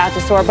says is about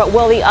to soar. But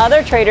will the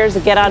other traders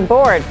get on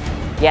board?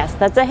 Yes,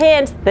 that's a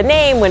hint. The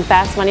name when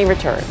Fast Money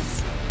returns.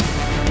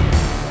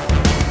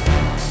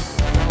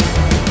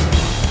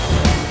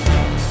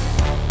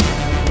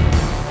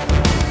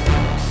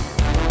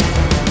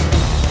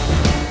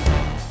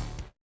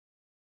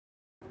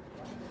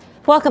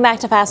 Welcome back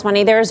to Fast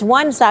Money. There's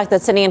one stock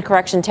that's sitting in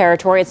correction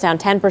territory. It's down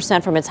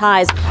 10% from its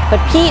highs. But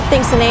Pete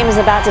thinks the name is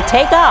about to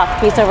take off.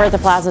 Pete's over at the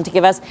Plaza to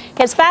give us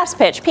his fast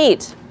pitch.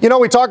 Pete.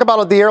 We talk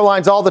about the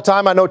airlines all the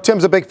time. I know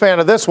Tim's a big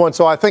fan of this one,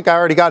 so I think I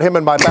already got him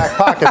in my back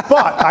pocket.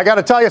 But I got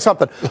to tell you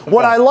something.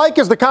 What I like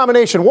is the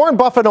combination. Warren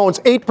Buffett owns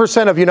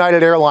 8% of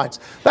United Airlines.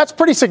 That's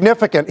pretty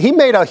significant. He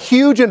made a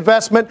huge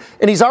investment,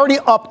 and he's already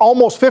up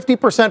almost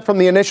 50% from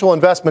the initial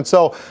investment.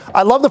 So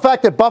I love the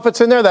fact that Buffett's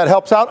in there. That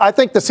helps out. I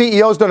think the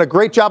CEO's done a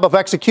great job of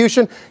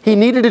execution. He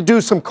needed to do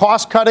some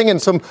cost cutting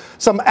and some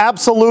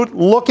absolute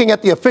looking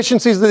at the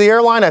efficiencies of the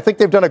airline. I think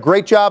they've done a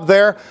great job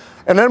there.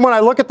 And then when I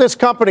look at this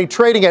company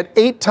trading at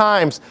 8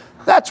 times,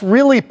 that's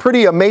really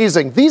pretty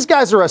amazing. These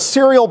guys are a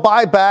serial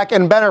buyback.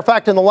 And matter of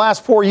fact, in the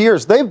last 4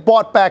 years, they've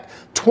bought back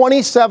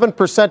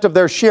 27% of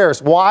their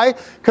shares. Why?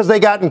 Because they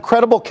got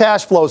incredible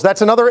cash flows.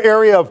 That's another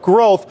area of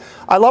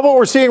growth. I love what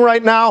we're seeing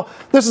right now.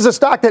 This is a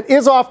stock that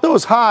is off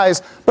those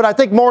highs. But I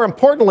think more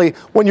importantly,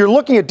 when you're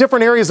looking at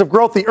different areas of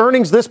growth, the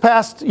earnings this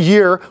past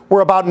year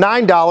were about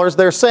 $9.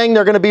 They're saying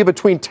they're going to be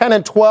between 10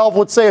 and 12.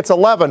 Let's say it's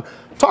 11.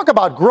 Talk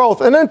about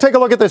growth. And then take a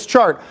look at this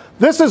chart.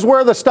 This is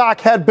where the stock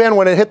had been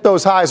when it hit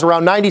those highs,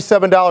 around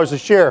 $97 a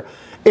share.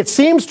 It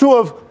seems to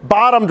have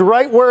bottomed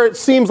right where it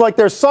seems like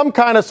there's some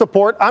kind of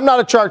support. I'm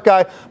not a chart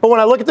guy, but when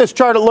I look at this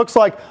chart, it looks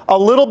like a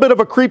little bit of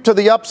a creep to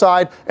the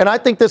upside, and I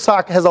think this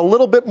stock has a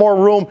little bit more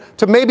room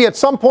to maybe at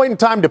some point in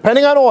time,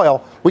 depending on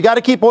oil, we got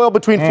to keep oil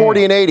between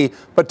 40 and 80,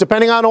 but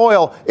depending on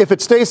oil, if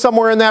it stays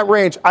somewhere in that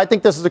range, I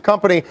think this is a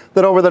company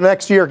that over the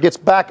next year gets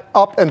back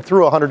up and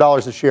through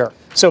 $100 a share.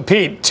 So,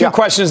 Pete, two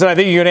questions that I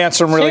think you can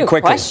answer them really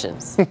quickly.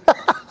 Questions.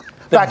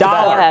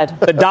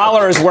 The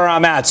dollar is where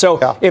I'm at.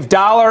 So if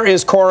dollar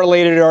is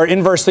correlated or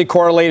inversely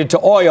correlated to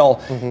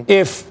oil,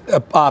 if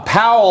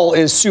Powell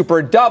is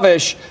super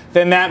dovish,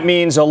 then that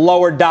means a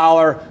lower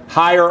dollar,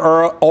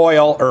 higher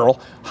oil,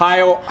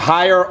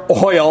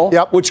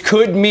 which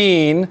could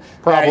mean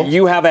that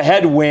you have a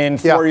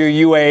headwind for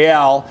your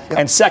UAL.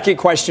 And second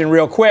question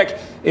real quick,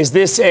 is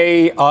this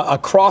a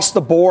across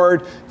the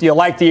board? Do you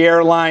like the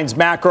airlines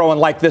macro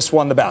and like this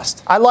one the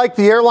best? I like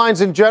the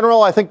airlines in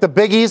general. I think the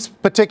biggies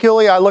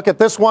particularly. I look at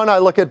this one. I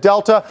look at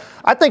Delta.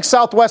 I think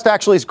Southwest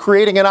actually is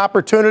creating an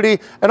opportunity.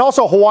 And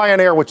also Hawaiian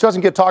Air, which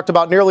doesn't get talked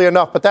about nearly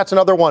enough. But that's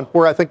another one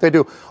where I think they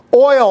do.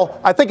 Oil,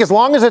 I think as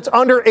long as it's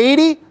under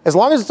 80, to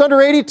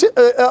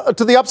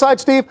the upside,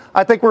 Steve,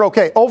 I think we're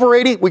okay. Over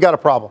 80, we got a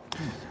problem.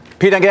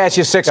 Pete, I'm going to ask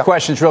you 6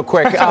 questions real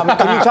quick.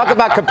 Can you talk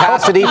about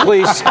capacity,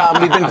 please?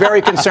 We've been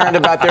very concerned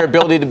about their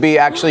ability to be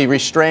actually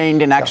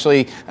restrained and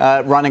actually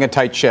running a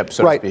tight ship,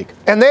 so to speak.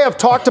 And they have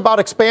talked about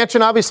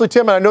expansion, obviously,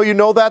 Tim, and I know you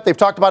know that. They've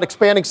talked about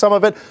expanding some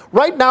of it.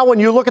 Right now, when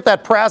you look at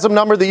that PRASM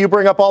number that you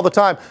bring up all the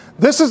time,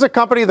 this is a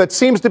company that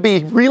seems to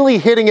be really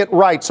hitting it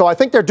right. So I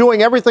think they're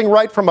doing everything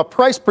right from a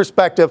price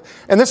perspective.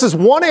 And this is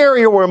one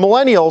area where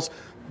millennials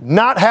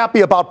not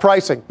happy about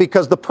pricing,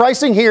 because the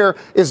pricing here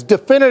is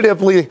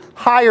definitively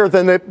higher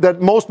than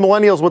that most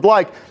millennials would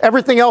like.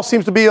 Everything else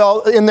seems to be all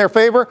in their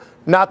favor,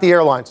 not the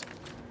airlines.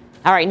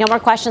 All right, no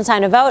more questions,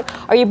 time to vote.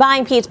 Are you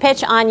buying Pete's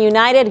pitch on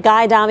United?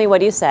 Guy Adami, what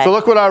do you say? So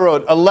look what I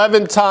wrote.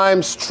 11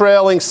 times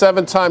trailing,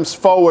 7 times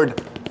forward.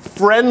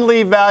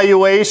 Friendly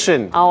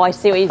valuation. Oh, I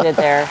see what you did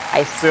there.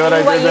 I see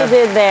what you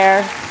did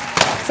there.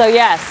 So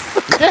yes.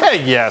 Yeah,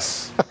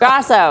 yes.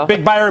 Grasso.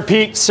 Big buyer,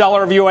 Pete,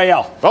 seller of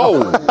UAL.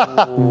 Oh.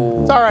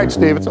 It's all right,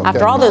 Steve. It's okay.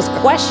 After all those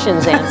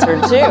questions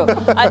answered, too.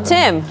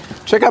 Tim.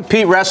 Check out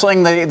Pete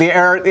wrestling the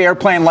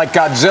airplane like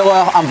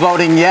Godzilla. I'm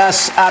voting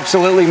yes,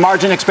 absolutely.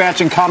 Margin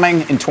expansion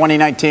coming in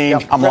 2019.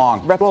 Yep. I'm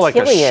long. Reptilian, like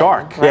a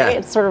shark. Right? Yeah.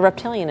 It's sort of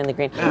reptilian in the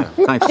green. Yeah,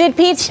 nice. Did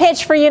Pete's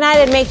pitch for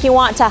United make you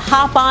want to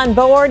hop on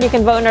board? You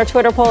can vote in our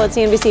Twitter poll at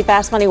CNBC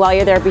Fast Money. While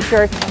you're there, be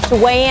sure to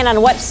weigh in on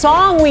what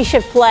song we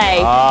should play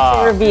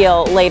to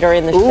reveal later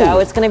in the show.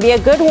 It's going to be a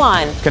good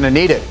one. Gonna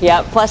need it.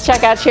 Yep. Plus,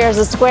 check out shares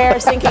of Square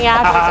sinking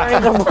after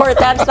its earnings report.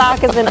 That stock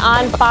has been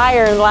on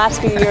fire in the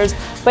last few years.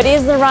 But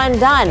is the run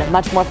done?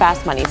 Much more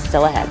Fast Money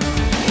still ahead.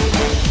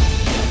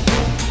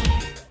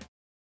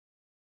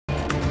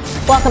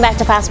 Welcome back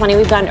to Fast Money.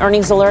 We've got an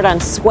earnings alert on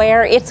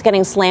Square. It's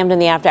getting slammed in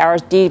the after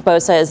hours. Dee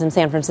Bosa is in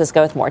San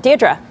Francisco with more.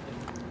 Deirdre.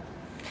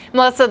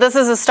 Melissa, this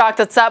is a stock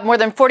that's up more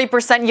than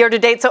 40% year to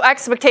date, so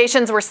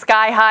expectations were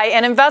sky high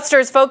and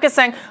investors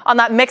focusing on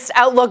that mixed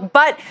outlook.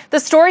 But the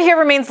story here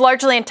remains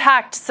largely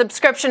intact.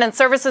 Subscription and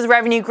services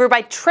revenue grew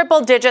by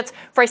triple digits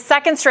for a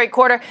second straight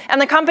quarter,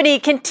 and the company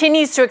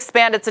continues to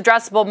expand its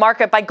addressable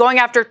market by going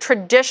after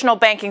traditional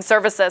banking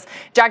services.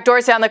 Jack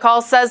Dorsey on the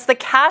call says the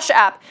Cash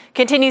App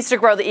continues to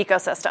grow the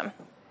ecosystem.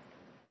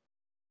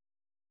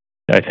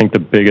 I think the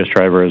biggest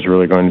driver is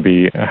really going to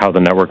be how the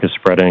network is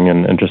spreading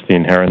and just the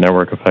inherent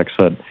network effects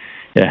that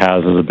it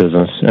has as a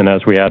business. And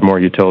as we add more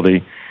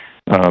utility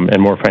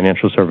and more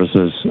financial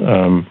services,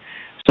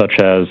 such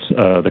as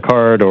the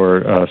card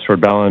or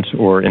stored balance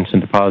or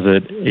instant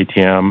deposit,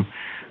 ATM,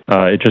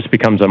 it just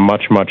becomes a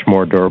much, much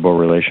more durable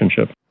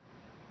relationship.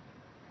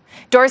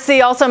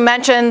 Dorsey also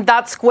mentioned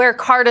that Square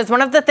card is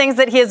one of the things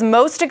that he is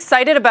most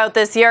excited about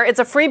this year. It's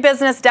a free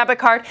business debit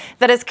card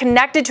that is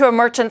connected to a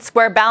merchant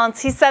Square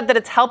balance. He said that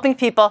it's helping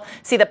people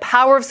see the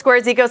power of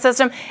Square's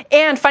ecosystem.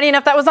 And funny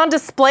enough, that was on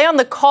display on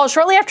the call.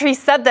 Shortly after he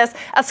said this,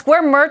 a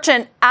Square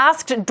merchant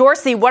asked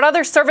Dorsey what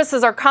other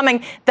services are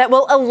coming that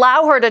will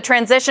allow her to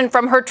transition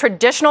from her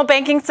traditional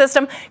banking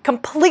system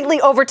completely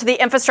over to the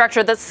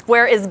infrastructure that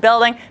Square is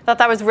building. Thought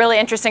that was really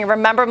interesting.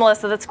 Remember,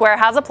 Melissa, that Square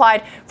has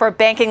applied for a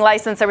banking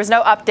license. There was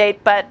no update,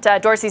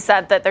 but Dorsey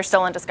said that they're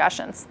still in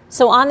discussions.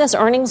 So on this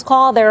earnings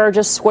call, there are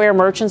just Square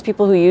merchants,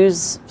 people who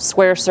use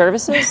Square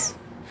services?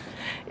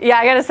 Yeah,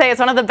 I got to say, it's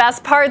one of the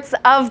best parts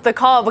of the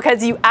call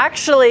because you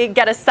actually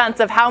get a sense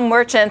of how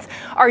merchants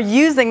are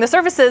using the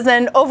services.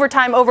 And over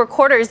time, over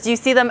quarters, you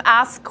see them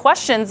ask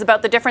questions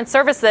about the different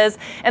services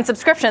and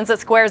subscriptions that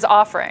Square is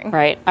offering.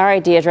 Right. All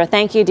right, Deirdre.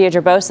 Thank you,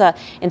 Deirdre Bosa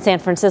in San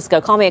Francisco.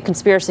 Call me a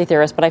conspiracy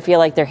theorist, but I feel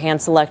like they're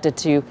hand-selected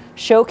to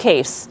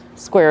showcase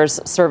Square's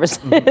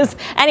services.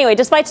 Anyway,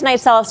 despite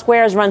tonight's sell-off,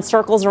 Square has run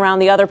circles around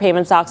the other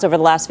payment stocks over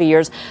the last few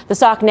years. The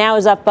stock now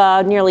is up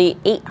nearly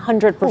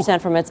 800%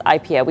 from its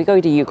IPO. We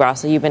go to you,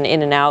 Grasso. You've been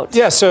in and out.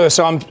 Yeah, so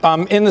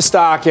I'm in the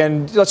stock,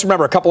 and let's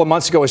remember, a couple of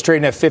months ago it was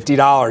trading at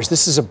 $50.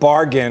 This is a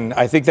bargain.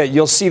 I think that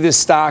you'll see this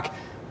stock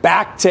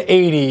back to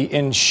 80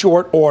 in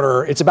short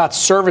order. It's about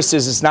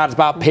services. It's not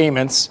about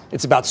payments.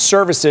 It's about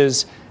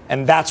services,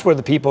 and that's where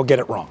the people get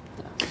it wrong.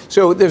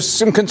 So there's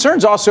some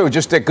concerns also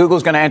just that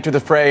Google's going to enter the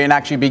fray and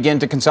actually begin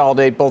to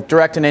consolidate both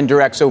direct and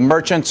indirect. So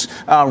merchants,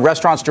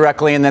 restaurants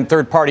directly, and then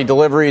third-party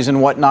deliveries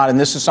and whatnot. And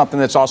this is something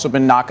that's also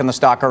been knocking the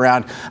stock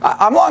around.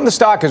 I'm long the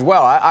stock as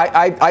well.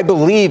 I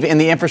believe in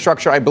the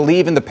infrastructure. I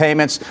believe in the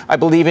payments. I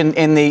believe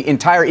in the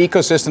entire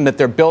ecosystem that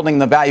they're building,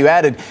 the value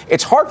added.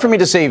 It's hard for me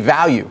to say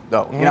value,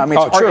 though. You know, I mean,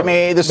 it's hard to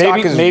me. The stock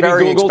is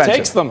very Google expensive.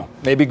 takes them.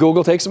 Maybe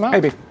Google takes them out.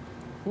 Maybe.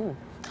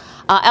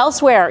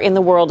 Elsewhere in the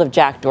world of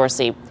Jack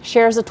Dorsey,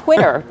 shares of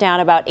Twitter down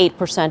about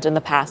 8% in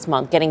the past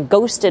month, getting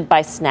ghosted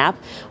by Snap,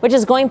 which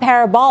is going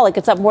parabolic.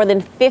 It's up more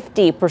than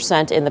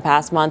 50% in the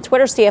past month.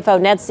 Twitter CFO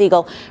Ned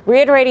Segal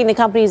reiterating the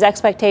company's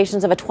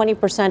expectations of a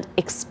 20%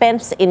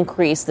 expense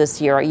increase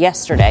this year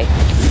yesterday.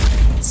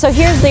 So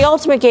here's the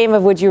ultimate game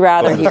of would you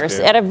rather here.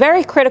 At a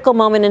very critical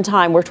moment in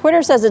time where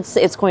Twitter says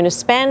it's going to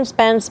spend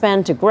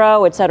to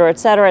grow, et cetera, et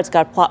cetera. It's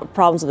got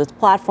problems with its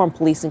platform,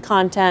 policing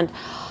content.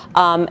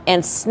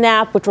 And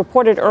Snap, which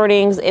reported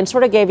earnings and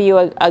sort of gave you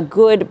a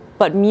good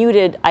but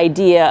muted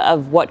idea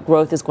of what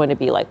growth is going to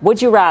be like.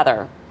 Would you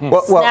rather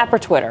Snap or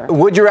Twitter?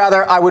 Would you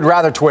rather? I would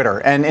rather Twitter.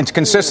 And it's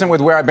consistent with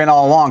where I've been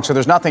all along, so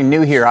there's nothing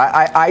new here.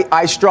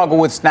 I struggle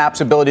with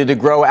Snap's ability to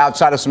grow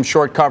outside of some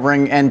short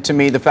covering. And to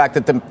me, the fact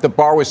that the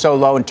bar was so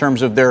low in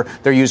terms of their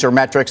user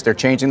metrics, they're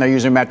changing their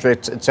user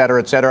metrics, et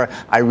cetera, et cetera.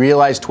 I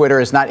realize Twitter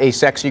is not a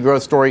sexy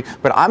growth story,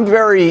 but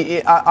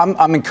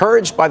I'm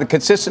encouraged by the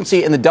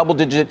consistency in the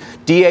double-digit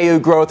DAU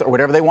growth or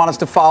whatever they want us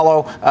to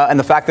follow, and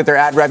the fact that their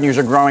ad revenues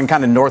are growing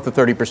kind of north of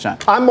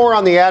 30%. I'm more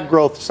on the ad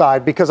growth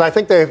side because I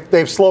think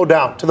they've slowed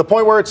down to the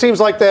point where it seems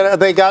like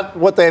they got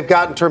what they've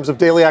got in terms of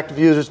daily active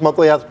users,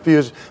 monthly active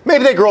users.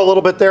 Maybe they grow a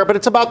little bit there, but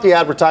it's about the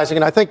advertising.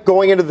 And I think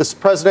going into this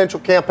presidential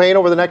campaign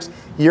over the next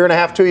year and a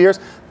half, 2 years,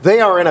 they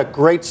are in a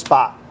great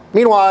spot.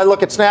 Meanwhile, I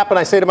look at Snap and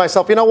I say to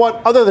myself, you know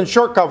what? Other than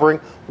short covering,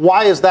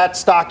 why is that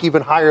stock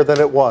even higher than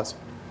it was?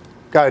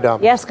 Guy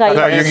Dom. Yes, Guy.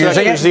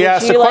 He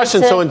asked the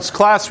question, so in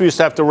class we used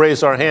to have to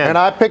raise our hand. And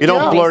I picked you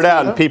don't you blurt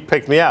out, and Pete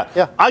picked me out.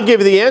 Yeah. I'll give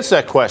you the answer to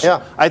that question.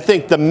 Yeah. I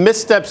think the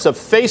missteps of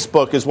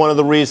Facebook is one of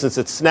the reasons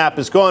that Snap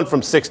has gone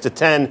from 6 to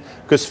 10,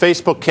 because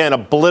Facebook can't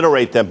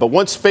obliterate them. But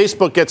once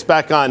Facebook gets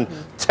back on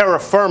terra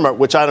firma,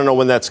 which I don't know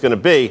when that's going to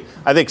be,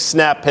 I think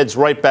Snap heads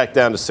right back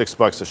down to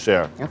 $6 a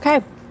share.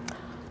 Okay.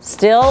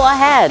 Still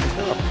ahead.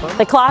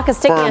 The clock is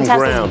ticking on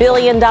Tesla's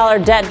billion-dollar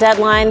debt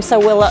deadline. So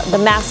will the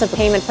massive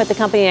payment put the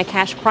company in a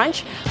cash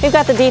crunch? We've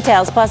got the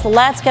details. Plus,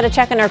 let's get a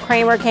check on our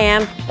Cramer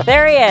cam.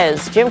 There he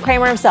is, Jim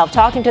Cramer himself,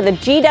 talking to the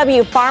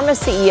GW Pharma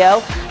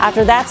CEO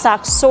after that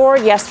stock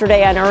soared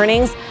yesterday on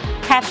earnings.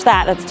 Catch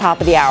that at the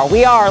top of the hour.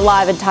 We are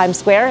live in Times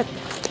Square.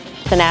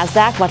 The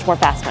NASDAQ, much more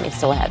fast money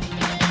still ahead.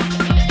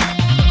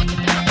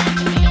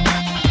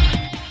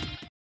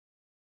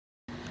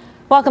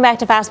 Welcome back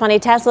to Fast Money.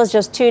 Tesla's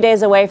just 2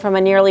 days away from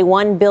a nearly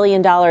 $1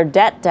 billion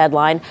debt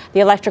deadline. The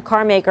electric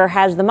car maker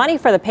has the money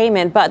for the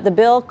payment, but the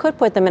bill could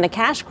put them in a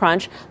cash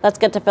crunch. Let's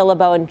get to Phil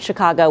LeBeau in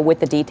Chicago with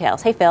the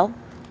details. Hey, Phil.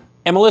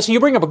 And Melissa, you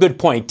bring up a good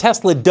point.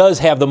 Tesla does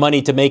have the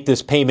money to make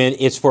this payment.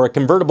 It's for a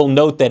convertible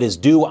note that is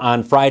due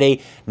on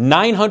Friday,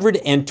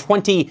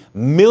 $920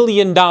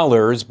 million.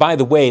 By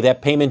the way,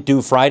 that payment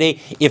due Friday.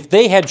 If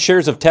they had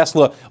shares of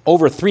Tesla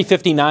over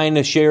 $359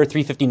 a share,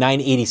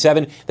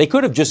 $359.87, they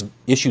could have just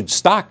issued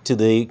stock to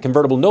the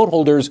convertible note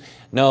holders.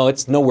 No,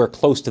 it's nowhere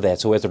close to that.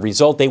 So as a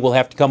result, they will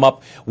have to come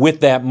up with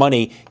that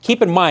money.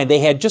 Keep in mind, they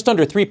had just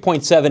under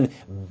 $3.7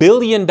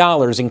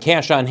 billion in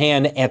cash on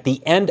hand at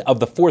the end of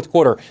the fourth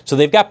quarter. So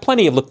they've got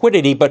plenty of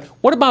liquidity. But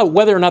what about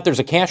whether or not there's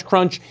a cash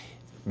crunch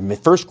in the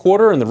first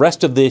quarter and the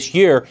rest of this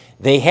year?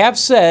 They have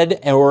said,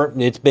 or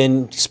it's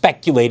been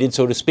speculated,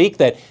 so to speak,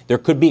 that there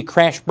could be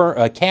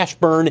a cash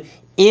burn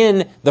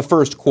in the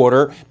first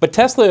quarter. But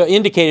Tesla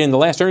indicated in the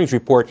last earnings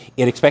report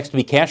it expects to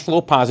be cash flow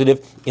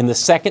positive in the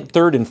second,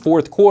 third, and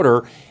fourth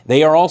quarter.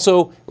 They are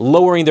also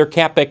lowering their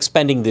CapEx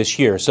spending this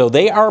year. So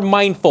they are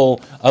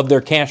mindful of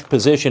their cash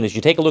position. As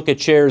you take a look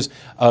at shares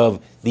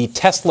of the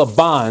Tesla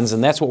bonds,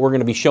 and that's what we're going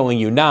to be showing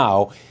you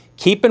now,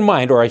 keep in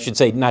mind, or I should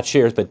say not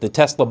shares, but the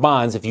Tesla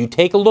bonds, if you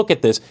take a look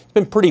at this, it's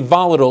been pretty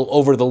volatile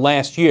over the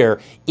last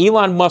year.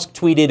 Elon Musk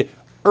tweeted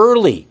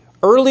early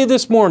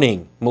this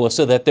morning,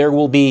 Melissa, that there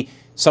will be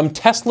some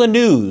Tesla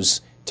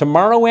news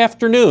tomorrow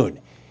afternoon.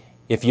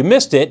 If you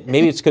missed it,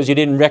 maybe it's because you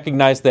didn't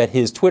recognize that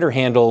his Twitter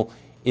handle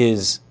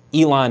is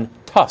Elon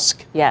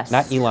Tusk. Yes.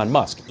 Not Elon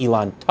Musk,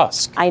 Elon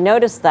Tusk. I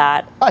noticed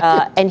that.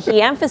 And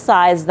he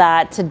emphasized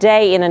that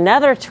today in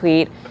another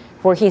tweet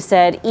where he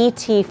said,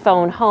 E.T.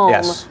 phone home,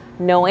 Yes.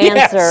 no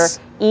answer. Yes.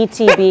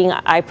 E.T. being,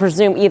 I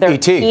presume, either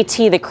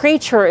E.T. the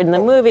creature in the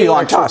movie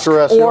Elon Tusk.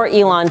 or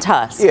Elon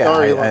Tusk. Yeah,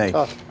 I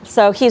think.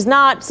 So he's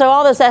not, so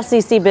all this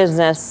SEC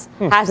business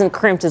hasn't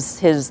crimped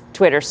his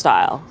Twitter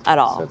style at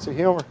all. Sense of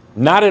humor.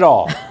 Not at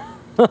all.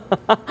 All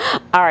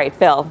right,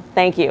 Phil,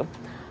 thank you.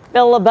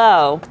 Phil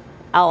LeBeau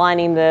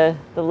outlining the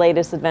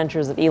latest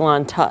adventures of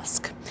Elon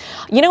Tusk.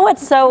 You know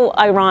what's so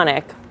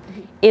ironic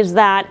is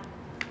that,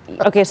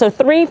 okay, so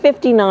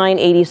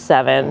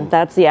 $359.87,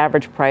 that's the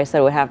average price that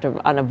it would have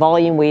to, on a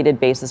volume-weighted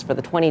basis for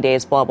the 20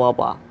 days, blah, blah,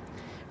 blah.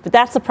 But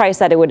that's the price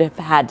that it would have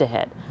had to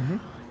hit. Mm-hmm.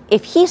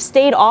 If he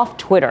stayed off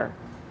Twitter,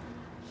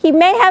 he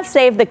may have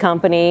saved the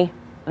company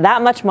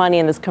that much money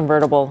in this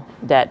convertible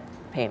debt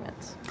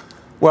payments.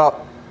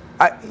 Well,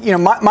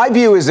 my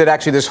view is that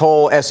actually this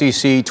whole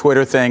SEC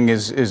Twitter thing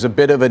is a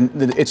bit of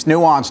it's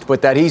nuanced,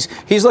 but that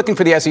he's looking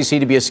for the SEC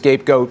to be a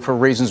scapegoat for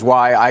reasons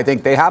why I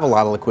think they have a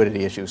lot of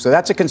liquidity issues. So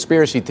that's a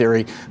conspiracy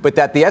theory, but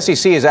that the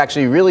SEC is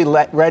actually really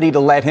ready to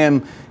let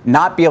him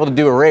not be able to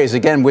do a raise.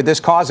 Again, with this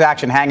cause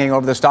action hanging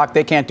over the stock,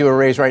 they can't do a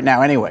raise right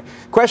now anyway.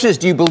 Question is,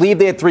 do you believe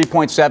they had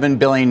 $3.7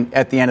 billion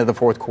at the end of the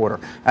fourth quarter?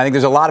 I think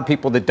there's a lot of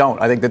people that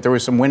don't. I think that there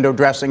was some window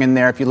dressing in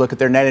there. If you look at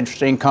their net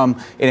interest income,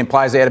 it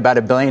implies they had about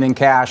 $1 billion in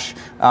cash.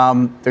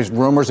 There's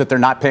rumors that they're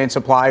not paying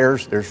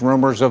suppliers. There's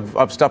rumors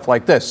of stuff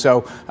like this.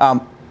 So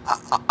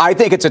I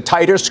think it's a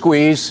tighter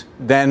squeeze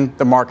than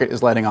the market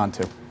is letting on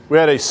to. We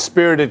had a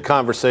spirited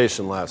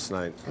conversation last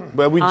night.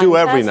 Well, we do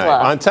every night.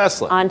 On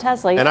Tesla. On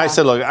Tesla, yeah. And I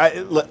said, look,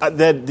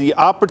 the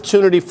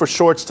opportunity for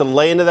shorts to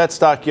lay into that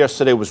stock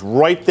yesterday was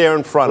right there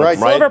in front of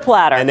them, right? Silver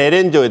platter. And they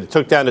didn't do it. It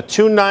took down to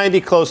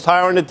 290, closed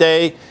higher in the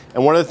day.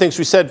 And one of the things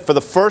we said, for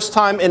the first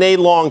time in a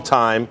long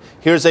time,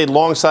 here's a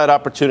long side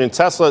opportunity. And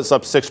Tesla is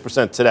up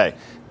 6% today.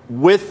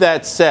 With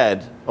that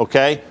said,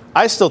 okay,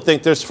 I still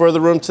think there's further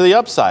room to the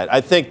upside.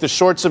 I think the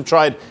shorts have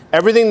tried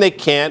everything they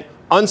can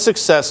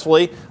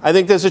unsuccessfly. I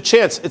think there's a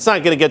chance it's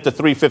not going to get to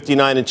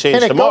 359 and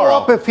change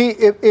tomorrow. Can it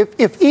go up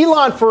if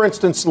Elon, for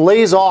instance,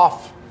 lays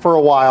off for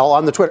a while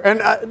on the Twitter?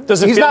 And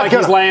does it feel like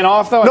he's laying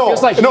off, though? No, it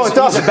feels like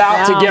he's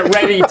about to get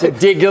ready to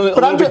dig a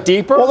little bit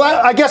deeper. Well,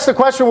 I guess the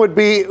question would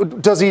be,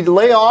 does he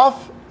lay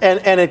off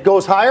and it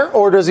goes higher,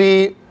 or does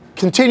he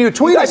continue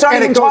tweeting? You guys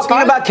aren't even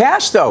talking about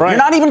cash, though. Right. You're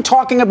not even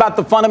talking about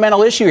the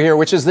fundamental issue here,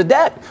 which is the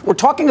debt. We're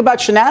talking about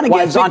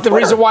shenanigans on Twitter. The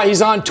reason why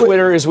he's on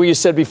Twitter is what you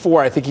said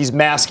before. I think he's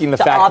masking the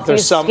fact that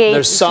there's some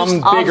bigger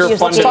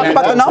fundamental talk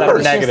about the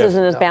numbers. This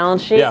isn't his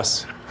balance sheet.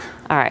 Yes.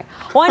 All right.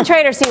 One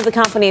trader sees the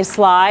company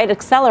slide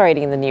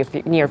accelerating in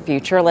the near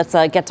future. Let's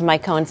get to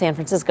Mike Coe in San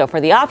Francisco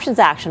for the options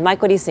action.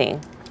 Mike, what are you seeing?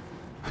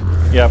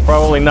 Yeah,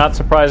 probably not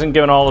surprising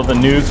given all of the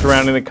news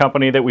surrounding the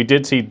company that we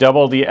did see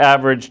double the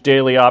average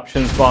daily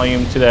options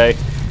volume today.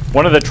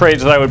 One of the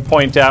trades that I would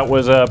point out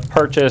was a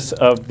purchase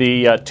of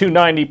the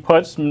 290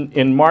 puts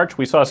in March.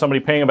 We saw somebody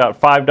paying about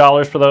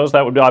 $5 for those.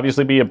 That would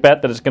obviously be a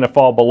bet that it's going to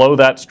fall below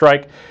that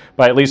strike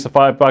by at least the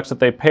 $5 that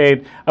they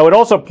paid. I would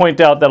also point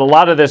out that a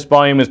lot of this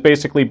volume is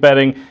basically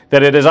betting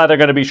that it is either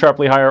going to be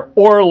sharply higher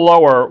or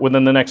lower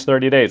within the next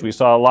 30 days. We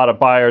saw a lot of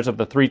buyers of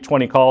the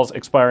 320 calls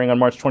expiring on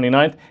March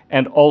 29th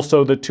and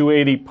also the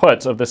 280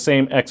 puts of the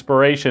same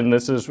expiration.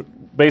 This is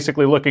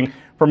basically looking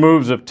for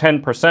moves of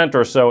 10%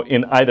 or so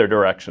in either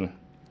direction.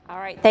 All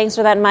right. Thanks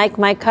for that, Mike.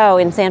 Mike Coe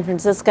in San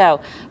Francisco.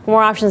 For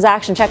more options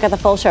action, check out the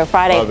full show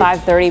Friday,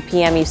 5:30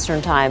 p.m.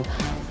 Eastern Time.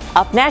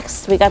 Up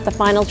next, we got the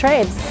final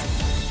trades.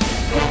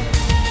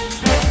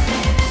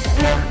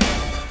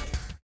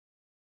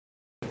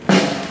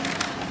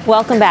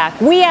 Welcome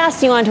back. We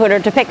asked you on Twitter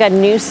to pick a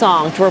new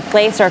song to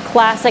replace our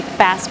classic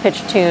fast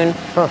pitch tune,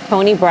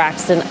 Toni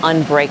Braxton,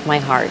 Unbreak My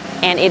Heart.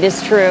 And it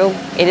is true.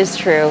 It is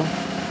true.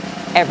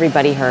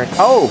 Everybody hurts.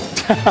 Oh,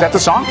 is that the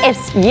song?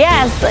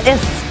 Yes,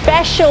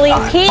 especially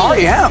Pete.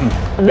 R.E.M.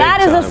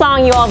 That is the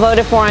song you all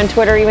voted for on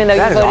Twitter, even though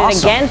you voted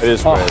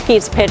against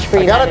Pete's pitch for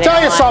you. I got to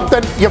tell you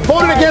something. You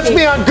voted against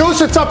me on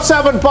Goose, it's up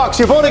 $7.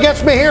 You vote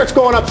against me here, it's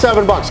going up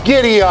 $7.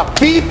 Giddy up.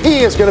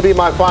 BP is going to be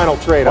my final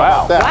trade. Wow.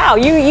 How about that? Wow,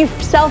 you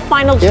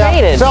self-final traded.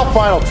 Yeah,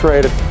 self-final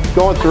traded.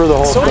 Going through the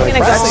whole thing.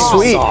 That's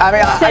sweet. I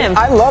mean,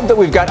 I love that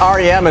we've got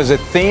REM as a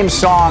theme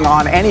song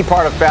on any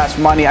part of Fast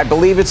Money. I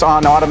believe it's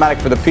on Automatic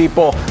for the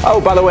People. Oh,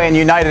 by the way, in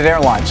United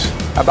Airlines.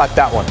 How about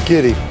that one?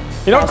 Giddy.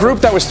 You know, a group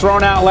that was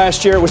thrown out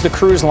last year was the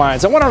cruise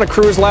lines. I went on a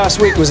cruise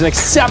last week. It was an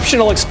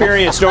exceptional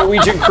experience.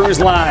 Norwegian Cruise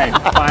Line.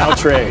 Final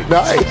trade.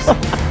 Nice.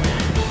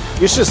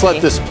 You should just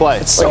let this play.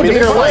 It's so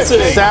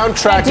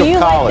Soundtrack Do you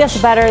of college. like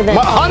this better than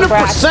 100%.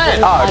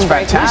 Oh, it's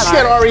fantastic. We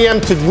should get REM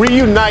to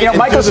reunite. You know,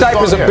 Michael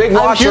Stipe is a big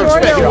watcher. I'm sure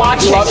they're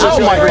watching.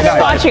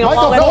 Watching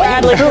along with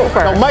Bradley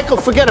Cooper. No, Michael,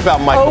 forget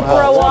about Michael.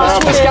 Oprah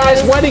watches this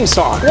guy's wedding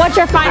song. What's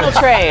your final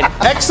trade?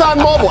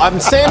 ExxonMobil.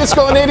 I'm saying it's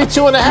going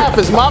 82.5.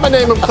 His mama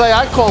named him Clay.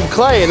 I call him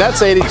Clay, and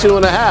that's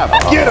 82.5.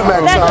 Get him,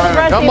 Exxon. That's the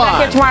rest of you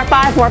back here tomorrow at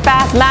 5. More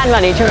Fast Mad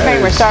Money. Jim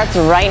Cramer starts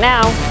right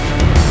now.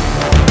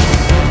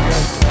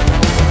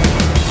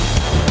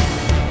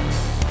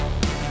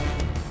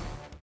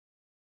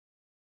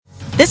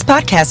 This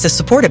podcast is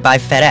supported by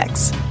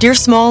FedEx. Dear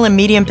small and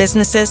medium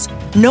businesses,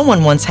 no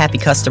one wants happy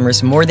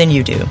customers more than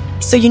you do.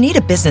 So you need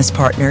a business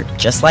partner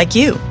just like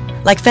you.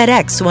 Like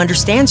FedEx, who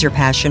understands your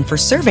passion for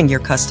serving your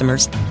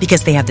customers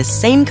because they have the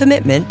same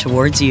commitment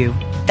towards you.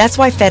 That's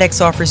why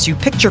FedEx offers you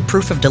picture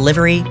proof of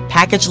delivery,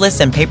 packageless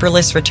and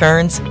paperless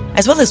returns,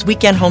 as well as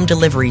weekend home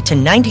delivery to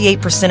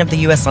 98% of the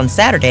U.S. on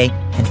Saturday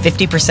and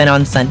 50%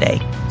 on Sunday.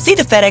 See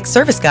the FedEx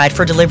service guide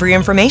for delivery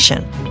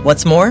information.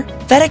 What's more,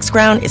 FedEx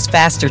Ground is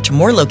faster to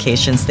more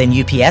locations than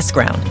UPS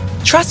Ground.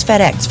 Trust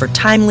FedEx for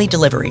timely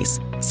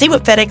deliveries. See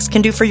what FedEx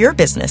can do for your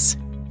business.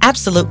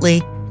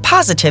 Absolutely,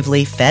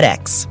 positively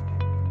FedEx.